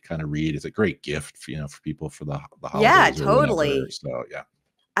 light kind of read. It's a great gift, for people for the Yeah, holidays or whatever. totally. So yeah,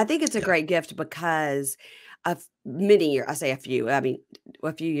 I think it's a yeah. great gift because of many years, I say a few, I mean,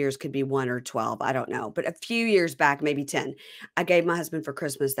 a few years could be 1 or 12, I don't know, but a few years back, maybe 10, I gave my husband for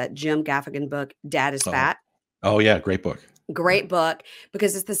Christmas that Jim Gaffigan book, Dad is Oh, Fat. oh yeah, great book. Yeah. Great book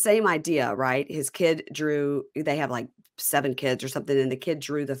because it's the same idea, right? His kid drew they have, like, 7 kids or something, and the kid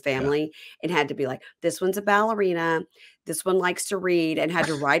drew the Yeah. family and had to be like, "This one's a ballerina, this one likes to read," and had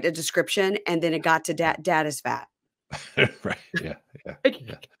to write a description, and then it got to Dad is fat. Right. Yeah. Yeah. Yeah. Like,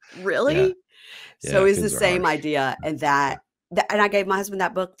 Yeah. really? So Yeah. it's the Kids are same harsh. idea, and Yeah. and I gave my husband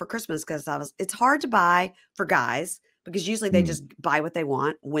that book for Christmas because it's hard to buy for guys because usually they Mm, just buy what they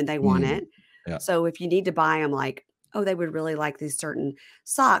want when they want mm, it. yeah. So if you need to buy them, like, oh, they would really like these certain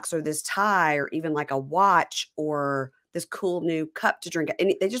socks or this tie or even like a watch or this cool new cup to drink,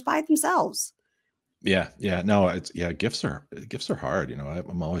 and they just buy it themselves. Yeah. Yeah. No, gifts are hard.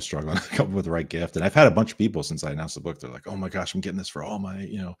 I'm always struggling to come up with the right gift. And I've had a bunch of people since I announced the book. They're like, "Oh my gosh, I'm getting this for all my,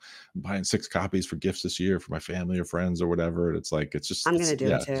 I'm buying 6 copies for gifts this year for my family or friends or whatever." And it's like, I'm gonna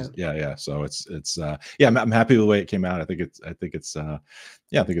do it too. yeah, yeah. So yeah, I'm happy with the way it came out. I think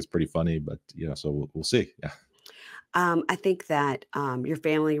it's pretty funny, but so we'll see. Yeah. I think that your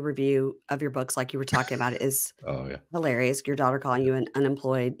family review of your books, like you were talking about, is Oh yeah. hilarious. Your daughter calling Yeah. you an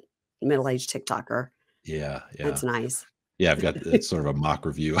unemployed middle-aged TikToker. Yeah. Yeah. That's nice. Yeah, I've got it's sort of a mock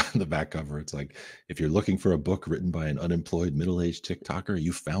review on the back cover. It's like, if you're looking for a book written by an unemployed middle-aged TikToker,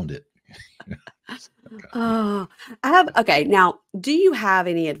 you found it. Okay. Oh, I have okay, now, do you have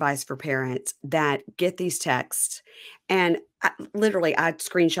any advice for parents that get these texts? And literally, I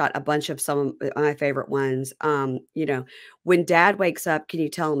screenshot a bunch of some of my favorite ones. When dad wakes up, can you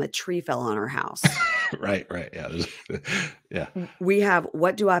tell him a tree fell on our house? Right, right. Yeah. Yeah. We have,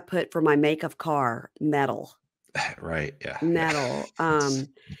 what do I put for my make of car? Metal, Right. Yeah. Yeah. metal. It's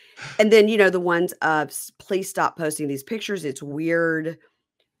And then, the ones of please stop posting these pictures. It's weird.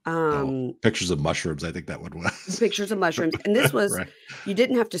 Oh, Um, pictures of mushrooms, I think that one was. Pictures of mushrooms, and this was Right, you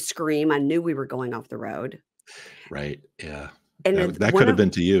didn't have to scream, I knew we were going off the road, right, yeah. and then That one could have of been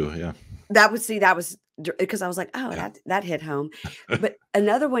to you, yeah. that was because I was like, "Oh, Yeah. that hit home." But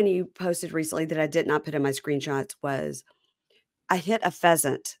another one you posted recently that I did not put in my screenshots was, "I hit a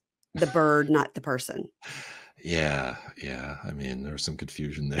pheasant, the bird, not the person." Yeah, yeah, I mean, there was some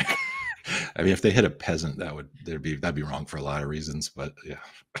confusion there. I mean, if they hit a peasant, that'd be wrong for a lot of reasons, but yeah.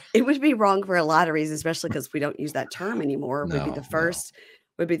 It would be wrong for a lot of reasons, especially because we don't use that term anymore, No, no. would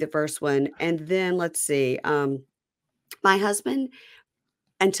be the first one, and then let's see, my husband,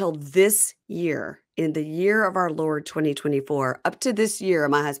 until this year, in the year of our Lord 2024, up to this year,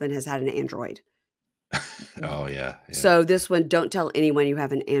 my husband has had an Android. Oh, yeah, yeah, So this one, don't tell anyone you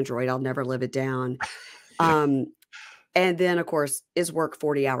have an Android, I'll never live it down. yeah, Um, and then, of course, is work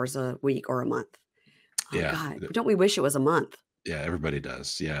 40 hours a week or a month. Oh yeah, god, don't we wish it was a month? yeah, everybody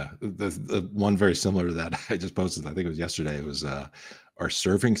does, yeah. The one very similar to that I just posted, I think it was yesterday, it was, our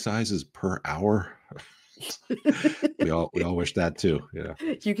serving sizes per hour. We all wish that too, yeah.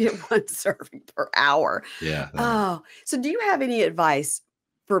 You get 1 serving per hour. Yeah, Oh, so do you have any advice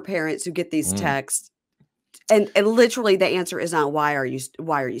for parents who get these mm. texts and literally the answer is not, why are you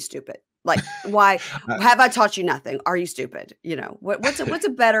stupid?" Like, "Why I have I taught you nothing? Are you stupid?" You know, what's a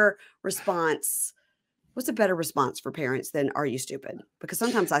better response what's a better response for parents than, "Are you stupid?" Because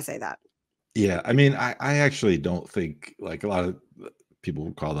sometimes I say that. Yeah, I mean, I actually don't think like a lot of people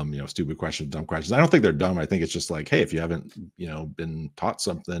would call them, stupid questions, dumb questions. I don't think they're dumb. I think it's just like, hey, if you haven't, been taught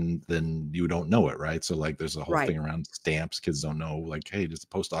something, then you don't know it, right? So like, there's a whole Right. thing around stamps. Kids don't know, like, hey, does the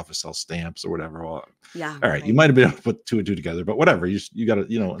post office sell stamps or whatever? Well, Yeah, all right, you right. might have been able to put two and two together, but whatever. You got to,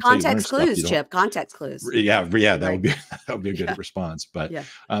 until you learn Context stuff, you clues, don't. Chip, context clues. Yeah, yeah, that would Right. be that would be a good Yeah, response. But yeah.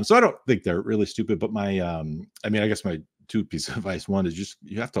 so I don't think they're really stupid. But I mean, I guess my two pieces of advice. One is just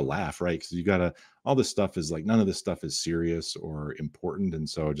you have to laugh, right? Because you gotta all this stuff is like none of this stuff is serious or important, and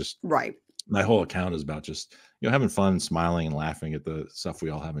so just Right. my whole account is about just having fun, smiling, and laughing at the stuff we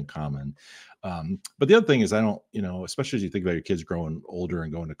all have in common. But the other thing is, I don't, especially as you think about your kids growing older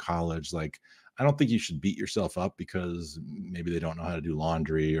and going to college, like I don't think you should beat yourself up because maybe they don't know how to do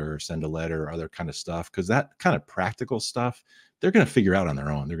laundry or send a letter or other kind of stuff. Because that kind of practical stuff, they're going to figure out on their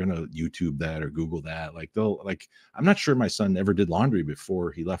own. They're going to YouTube that or Google that. Like they'll like. I'm not sure my son ever did laundry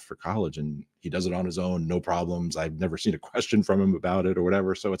before he left for college, and he does it on his own, no problems. I've never seen a question from him about it or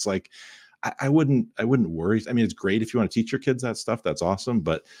whatever. So it's like I wouldn't worry. I mean, it's great if you want to teach your kids that stuff. That's awesome.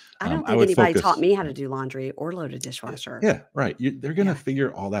 But I don't I think would anybody taught focus. me how to do laundry or load a dishwasher. Yeah, right. They're gonna Yeah.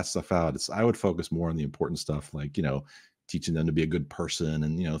 figure all that stuff out. I would focus more on the important stuff, like teaching them to be a good person,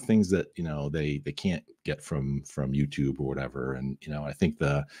 and things that they can't get from YouTube or whatever. And I think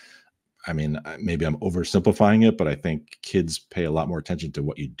I mean, maybe I'm oversimplifying it, but I think kids pay a lot more attention to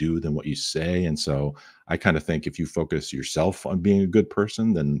what you do than what you say. And so I kind of think if you focus yourself on being a good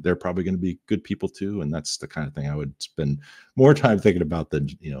person, then they're probably going to be good people too. And that's the kind of thing I would spend more time thinking about than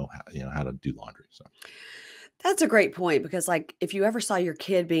how to do laundry. So That's a great point because, like, if you ever saw your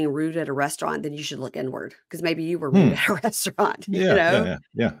kid being rude at a restaurant, then you should look inward because maybe you were rude hmm. at a restaurant, you Yeah, yeah, know? yeah,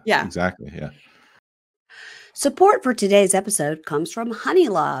 yeah. Yeah. Exactly. Yeah. Support for today's episode comes from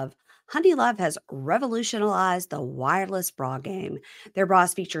HoneyLove. HoneyLove has revolutionized the wireless bra game. Their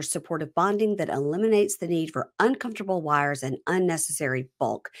bras feature supportive bonding that eliminates the need for uncomfortable wires and unnecessary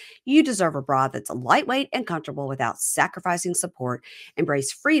bulk. You deserve a bra that's lightweight and comfortable without sacrificing support.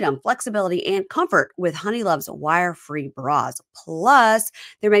 Embrace freedom, flexibility, and comfort with HoneyLove's wire-free bras. Plus,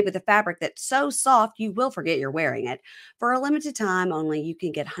 they're made with a fabric that's so soft you will forget you're wearing it. For a limited time only, you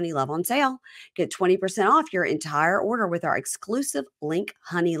can get HoneyLove on sale. Get 20% off your entire order with our exclusive link,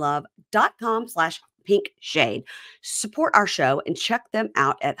 honeylove.com/pink shade. Support our show and check them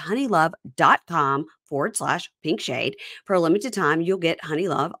out at honeylove.com/pink shade. For a limited time, you'll get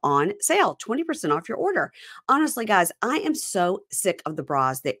HoneyLove on sale, 20% off your order. Honestly, guys, I am so sick of the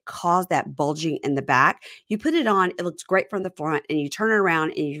bras that cause that bulging in the back. You put it on, it looks great from the front, and you turn it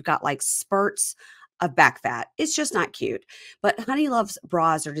around and you've got like spurts of back fat. It's just not cute. But HoneyLove's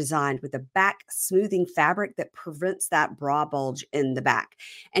bras are designed with a back smoothing fabric that prevents that bra bulge in the back.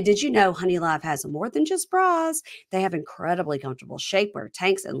 And did you know HoneyLove has more than just bras? They have incredibly comfortable shapewear,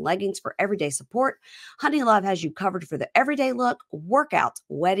 tanks, and leggings for everyday support. HoneyLove has you covered for the everyday look, workouts,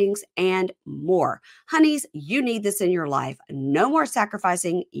 weddings, and more. Honeys, you need this in your life. No more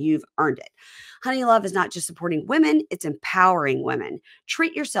sacrificing. You've earned it. HoneyLove is not just supporting women, it's empowering women.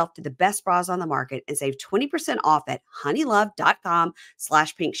 Treat yourself to the best bras on the market and save 20% off at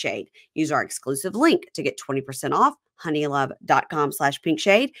honeylove.com/pink shade. Use our exclusive link to get 20% off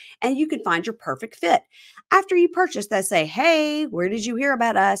honeylove.com/pinkshade, and you can find your perfect fit. After you purchase, they say, hey, where did you hear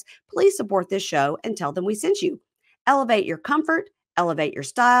about us? Please support this show and tell them we sent you. Elevate your comfort, elevate your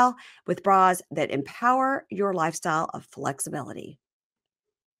style with bras that empower your lifestyle of flexibility.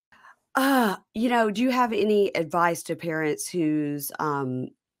 Do you have any advice to parents whose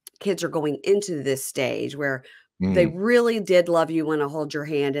kids are going into this stage where they Mm. really did love you, want to hold your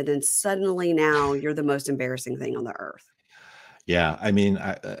hand, and then suddenly now you're the most embarrassing thing on the earth? Yeah, I mean,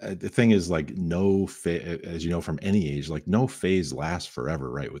 the thing is, like, no as you know from any age, like, no phase lasts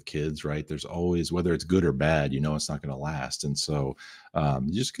forever, right? With kids, right? There's always, whether it's good or bad, it's not going to last, and so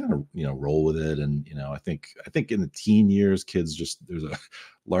you just kind of roll with it. And I think in the teen years, kids just there's a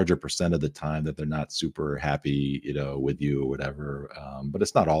larger percent of the time that they're not super happy, with you or whatever. But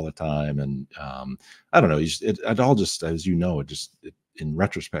it's not all the time, and I don't know. It all just, as in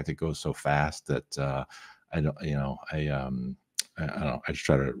retrospect, it goes so fast that I don't, I don't know. I just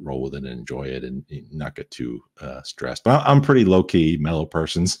try to roll with it and enjoy it and not get too stressed. But I'm pretty low key, mellow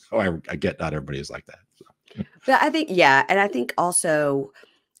person, so I get not everybody is like that. So. But I think, yeah. And I think also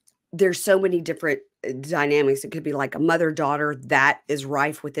there's so many different dynamics. It could be like a mother daughter that is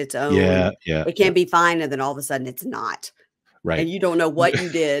rife with its Yeah, own. yeah, It yeah. can be fine. And then all of a sudden it's not. And Right. you don't know what you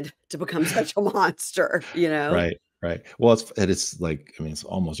did to become such a monster, you know? Right, right. Well, it's like, I mean, it's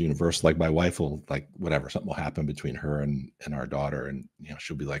almost universal. Like, my wife will, like, whatever, something will happen between her and our daughter, and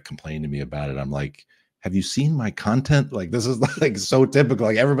she'll be like complaining to me about it. I'm like, have you seen my content? Like, this is like so typical.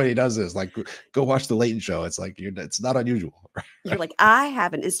 Like, everybody does this. Like, go watch the Leighton show. It's like, it's not unusual. You're like, I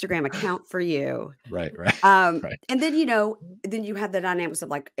have an Instagram account for you. Right, right, right. And then, then you have the dynamics of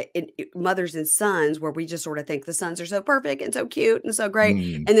like mothers and sons where we just sort of think the sons are so perfect and so cute and so great.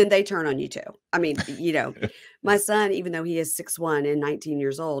 Mm. And then they turn on you too. I mean, my son, even though he is 6'1" and 19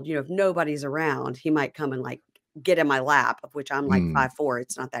 years old, if nobody's around, he might come and like get in my lap, of which I'm like Mm. 5'4".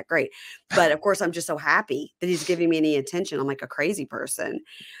 It's not that great. But of course, I'm just so happy that he's giving me any attention. I'm like a crazy person.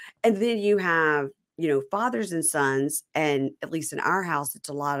 And then you have, fathers and sons, and at least in our house, it's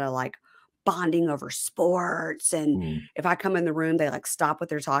a lot of like bonding over sports. And Mm. if I come in the room, they like stop what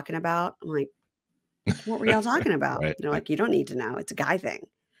they're talking about. I'm like, what were y'all talking about? Right, They're right. like, you don't need to know. It's a guy thing,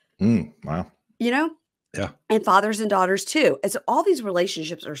 Wow. you know? Yeah. And fathers and daughters too. And so all these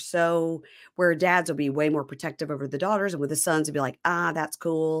relationships are so where dads will be way more protective over the daughters, and with the sons will be like, that's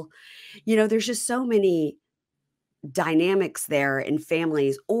cool. There's just so many dynamics there in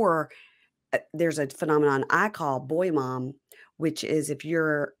families. Or there's a phenomenon I call boy mom, which is if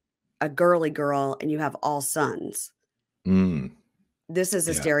you're a girly girl and you have all sons. Mm. This is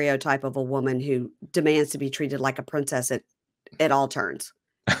a Yeah. stereotype of a woman who demands to be treated like a princess at all turns.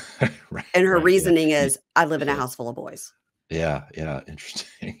 Right, And her right. Yeah. reasoning is, I live in a Yeah. house full of boys. Yeah, yeah,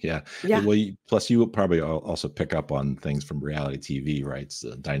 interesting. Yeah. Yeah. Well, plus you will probably also pick up on things from reality TV, right? It's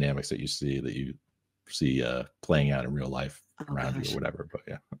the dynamics that you see playing out in real life Oh around you or gosh. whatever. But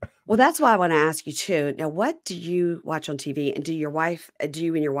yeah. Well, that's why I want to ask you too. Now, what do you watch on TV? And do you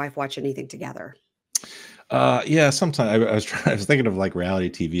and your wife watch anything together? Yeah, sometimes I was thinking of like reality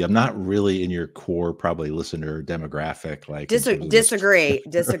TV. I'm not really in your core probably listener demographic, like in terms of just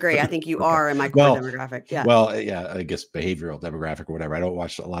Disagree. I think you okay. are in my core Well, demographic. Yeah. yeah, I guess behavioral demographic or whatever. I don't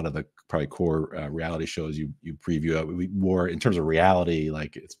watch a lot of the probably core reality shows you preview. More in terms of reality,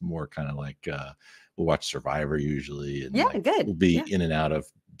 like it's more kind of like we'll watch Survivor usually, and Yeah, like good. we'll be Yeah. in and out of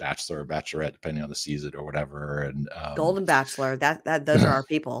Bachelor or Bachelorette depending on the season or whatever. And Golden Bachelor. That those are our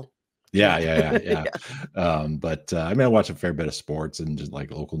people. yeah, Yeah. yeah, yeah, Yeah. yeah. But I mean, I watch a fair bit of sports and just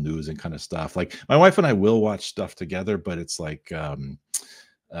like local news and kind of stuff. Like my wife and I will watch stuff together, but it's like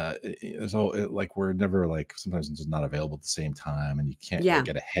so like we're never like sometimes it's just not available at the same time, and you can't like Yeah.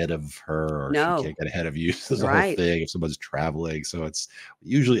 get ahead of her, or she No. can't get ahead of you. There's a whole Right. thing if somebody's traveling, so it's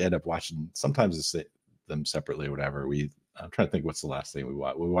we usually end up watching sometimes them separately or whatever. I'm trying to think what's the last thing we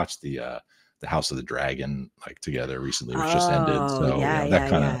watched. We watched the House of the Dragon like together recently, which just ended. Oh, So yeah, yeah, yeah,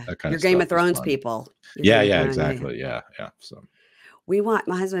 yeah. that kind You're of Game stuff of is Thrones fun. people. You're Yeah, Game of yeah, Thrones, yeah. exactly. Yeah, yeah. So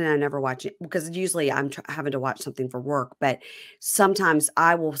My husband and I never watch it because usually I'm having to watch something for work, but sometimes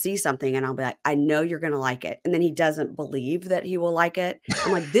I will see something and I'll be like, I know you're going to like it. And then he doesn't believe that he will like it.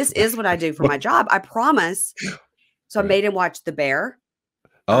 I'm like, this is what I do for my job. I promise. So I right. made him watch The Bear.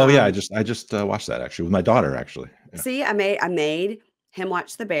 Oh yeah, I just watched that actually with my daughter actually. Yeah. See, I made him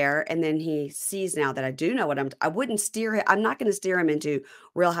watch The Bear, and then he sees now that I do know what I wouldn't steer him. I'm not going to steer him into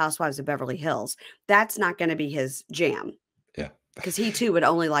Real Housewives of Beverly Hills. That's not going to be his jam Yeah. because he too would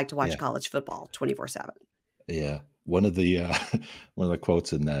only like to watch Yeah. college football 24/7. Yeah. One of the one of the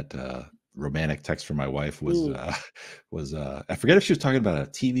quotes in that romantic text from my wife was Mm. I forget if she was talking about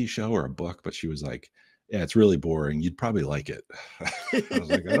a TV show or a book, but she was like, Yeah, it's really boring. You'd probably like it. I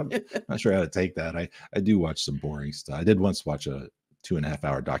was like, I'm not sure how to take that. I do watch some boring stuff. I did once watch a 2.5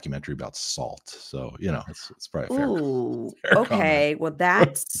 hour documentary about salt. So, it's probably a fair Ooh, fair comment. okay. Well,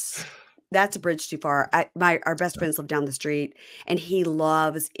 that's a bridge too far. Our best friends live down the street, and he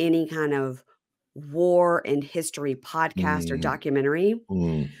loves any kind of war and history podcast or Mm, documentary.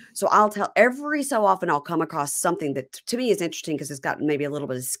 mm, So I'll tell every so often I'll come across something that to me is interesting because it's got maybe a little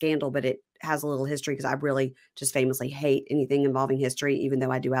bit of scandal, but it has a little history because I really just famously hate anything involving history, even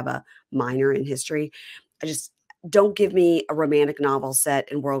though I do have a minor in history. I just don't give me a romantic novel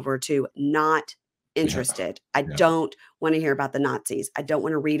set in World War II. Not yeah, interested. I yeah. don't want to hear about the Nazis. I don't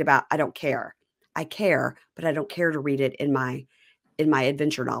want to read about, I don't care. I care, but I don't care to read it in my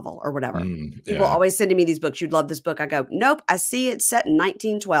adventure novel or whatever. People Yeah. always sending me these books. You'd love this book. I go, nope. I see it set in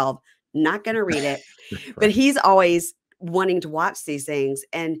 1912. Not going to read it. But Right. he's always wanting to watch these things.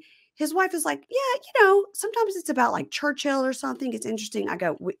 And his wife is like, yeah, sometimes it's about like Churchill or something. It's interesting. I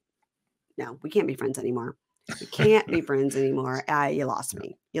go, no, we can't be friends anymore. We can't be friends anymore. You lost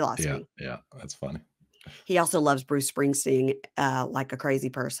me. You lost Yeah, me. yeah, that's funny. He also loves Bruce Springsteen like a crazy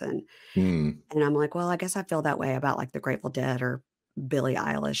person. Hmm. And I'm like, well, I guess I feel that way about like the Grateful Dead or Billie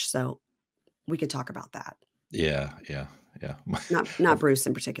Eilish. So we could talk about that. Yeah, yeah, yeah. Not Bruce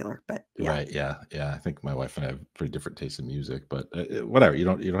in particular, but yeah. Right, yeah, yeah. I think my wife and I have pretty different tastes in music, but, whatever. You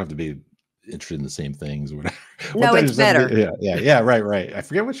don't have to be interested in the same things or whatever. One No, time it's she sent me better. yeah, yeah, yeah, right, right. I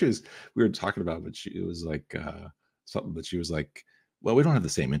forget what we were talking about, but it was like, something, but she was like, "Well, we don't have the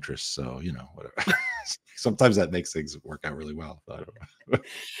same interests, so, whatever." Sometimes that makes things work out really well. I don't know.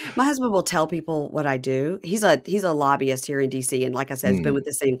 My husband will tell people what I do. He's a lobbyist here in DC, and like I said, has been Mm, with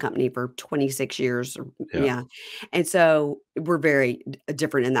the same company for 26 years. yeah. Yeah. And so we're very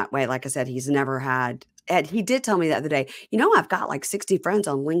different in that way. Like I said, he's never had and he did tell me the other day, I've got like 60 friends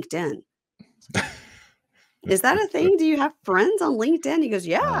on LinkedIn. Is that a thing? Do you have friends on LinkedIn? He goes,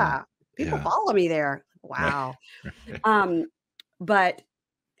 Uh, yeah, people yeah, follow me there. right, Wow. right. Um, but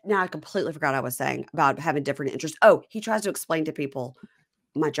now I completely forgot what I was saying about having different interests. Oh, he tries to explain to people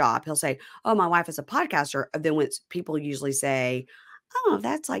my job. He'll say, "Oh, my wife is a podcaster." And then when people usually say, "Oh,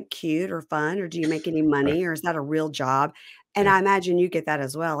 that's like cute or fun," or "Do you make any Right, money?" or "Is that a real job?" And yeah. I imagine you get that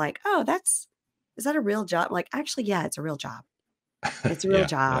as well. Like, "Oh, is that a real job?" Like, actually, yeah, it's a real job. It's a real Yeah,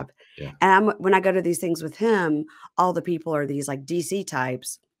 yeah, job. yeah. And when I go to these things with him, all the people are these like DC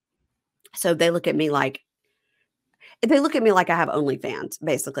types. So they look at me like I have OnlyFans,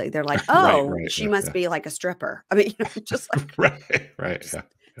 basically. They're like, Right, "Oh, right, she yeah, must yeah. be like a stripper." I mean, just like Right, right, just yeah,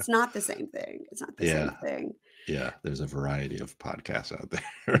 yeah. it's not the same thing. It's not the same Yeah, thing. yeah, there's a variety of podcasts out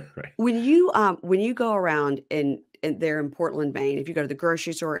there, right. When you go around and they're in Portland, Maine, if you go to the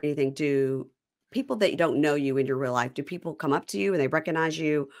grocery store or anything, do people that don't know you in your real life, do people come up to you and they recognize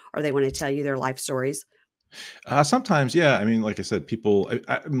you or they wanna tell you their life stories? Sometimes, yeah, I mean, like I said, people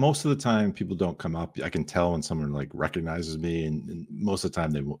most of the time, people don't come up. I can tell when someone, like, recognizes me, and most of the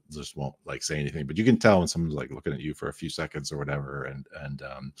time, they won't, like, say anything, but you can tell when someone's, like, looking at you for a few seconds or whatever,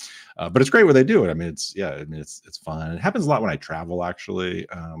 but it's great when they do it. I mean, it's fun. It happens a lot when I travel, actually,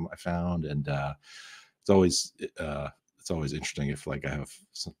 I found, and, it's always, it's always interesting if, like, I have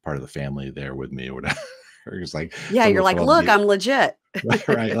some part of the family there with me or whatever. It's like Yeah, some you're of like, them "Look, I'm legit." right,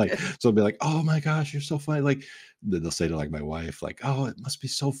 right, like, so I'll be like, "Oh my gosh, you're so funny," like, they'll say to, like, my wife, like, "Oh, it must be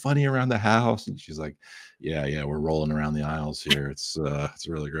so funny around the house," and she's like, "Yeah, yeah, we're rolling around the aisles here, it's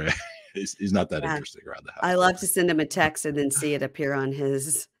really great." He's not that Yeah. interesting around the I house, but love to send him a text and then see it appear on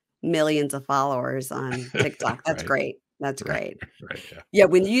his millions of followers on TikTok. That's right, great. That's right, great. right, yeah. Yeah,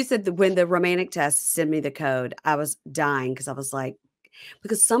 when you said when the romantic test, send me the code, I was dying because I was like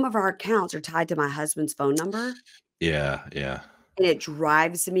because some of our accounts are tied to my husband's phone number, Yeah, yeah. and it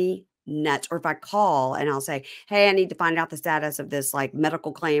drives me nuts. Or if I call and I'll say, "Hey, I need to find out the status of this, like,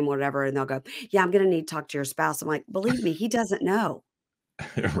 medical claim," or whatever, and they'll go, "Yeah, I'm gonna need to talk to your spouse." I'm like, "Believe me, he doesn't know.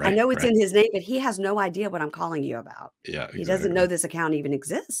 I Right, know it's right. in his name, but he has no idea what I'm calling you about. Yeah, He doesn't know exactly. this account even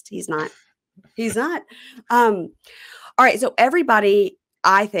exists. He's not." Um, all right, so everybody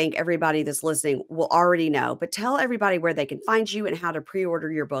I think everybody that's listening will already know, but tell everybody where they can find you and how to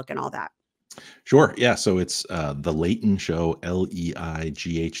pre-order your book and all that. Sure. Yeah. So it's the Leighton Show, Leighton.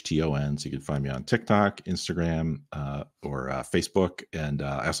 So you can find me on TikTok, Instagram, or Facebook. And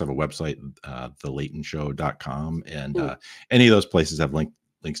I also have a website, thelaytonshow.com. And Mm, any of those places have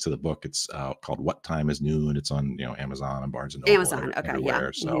links to the book. It's called What Time Is Noon. It's on Amazon and Barnes and Noble, Amazon, okay, yeah,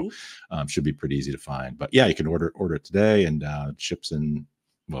 everywhere. So mhm. should be pretty easy to find. But yeah, you can order it today, and it ships in.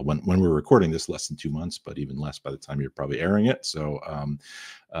 Well, when we're recording this, less than 2 months, but even less by the time you're probably airing it. So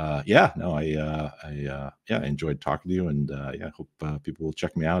yeah, no, yeah, I enjoyed talking to you, and yeah, I hope people will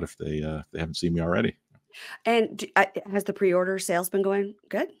check me out if they haven't seen me already. And has the pre-order sales been going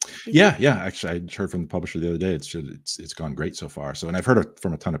good, you think? Yeah, yeah, actually, I heard from the publisher the other day, it's gone great so far, so and I've heard it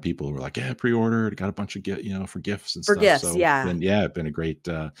from a ton of people who were like, "Yeah, pre-ordered, got a bunch of for gifts and For stuff," gifts, so it's yeah. been yeah, it's been a great,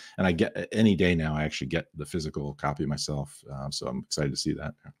 and I get any day now, I actually get the physical copy myself, so I'm excited to see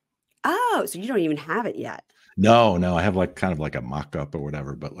that. Oh, so you don't even have it yet. No, no, I have, like, kind of like a mock-up or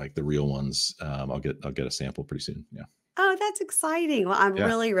whatever, but, like, the real ones, I'll get a sample pretty soon, yeah. Oh, that's exciting. Well, I'm Yeah,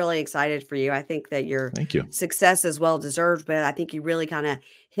 really, really excited for you. I think that your thank you. success is well deserved, but I think you really kind of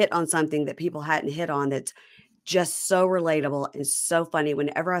hit on something that people hadn't hit on that's just so relatable and so funny.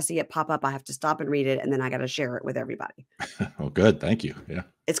 Whenever I see it pop up, I have to stop and read it, and then I got to share it with everybody. Oh, good, thank you, yeah.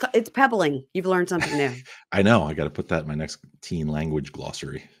 It's pebbling. You've learned something new. I know, I gotta put that in my next teen language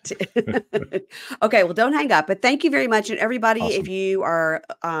glossary. Okay, well, don't hang up, but thank you very much. And everybody, if Awesome. you are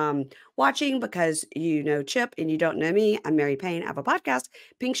watching because you know Chip and you don't know me, I'm Mary Payne. I have a podcast,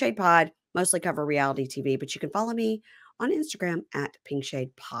 Pink Shade Pod, mostly cover reality TV, but you can follow me on Instagram at Pink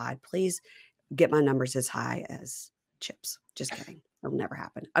Shade Pod. Please get my numbers as high as Chip's. Just kidding. It'll never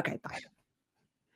happen. Okay, bye.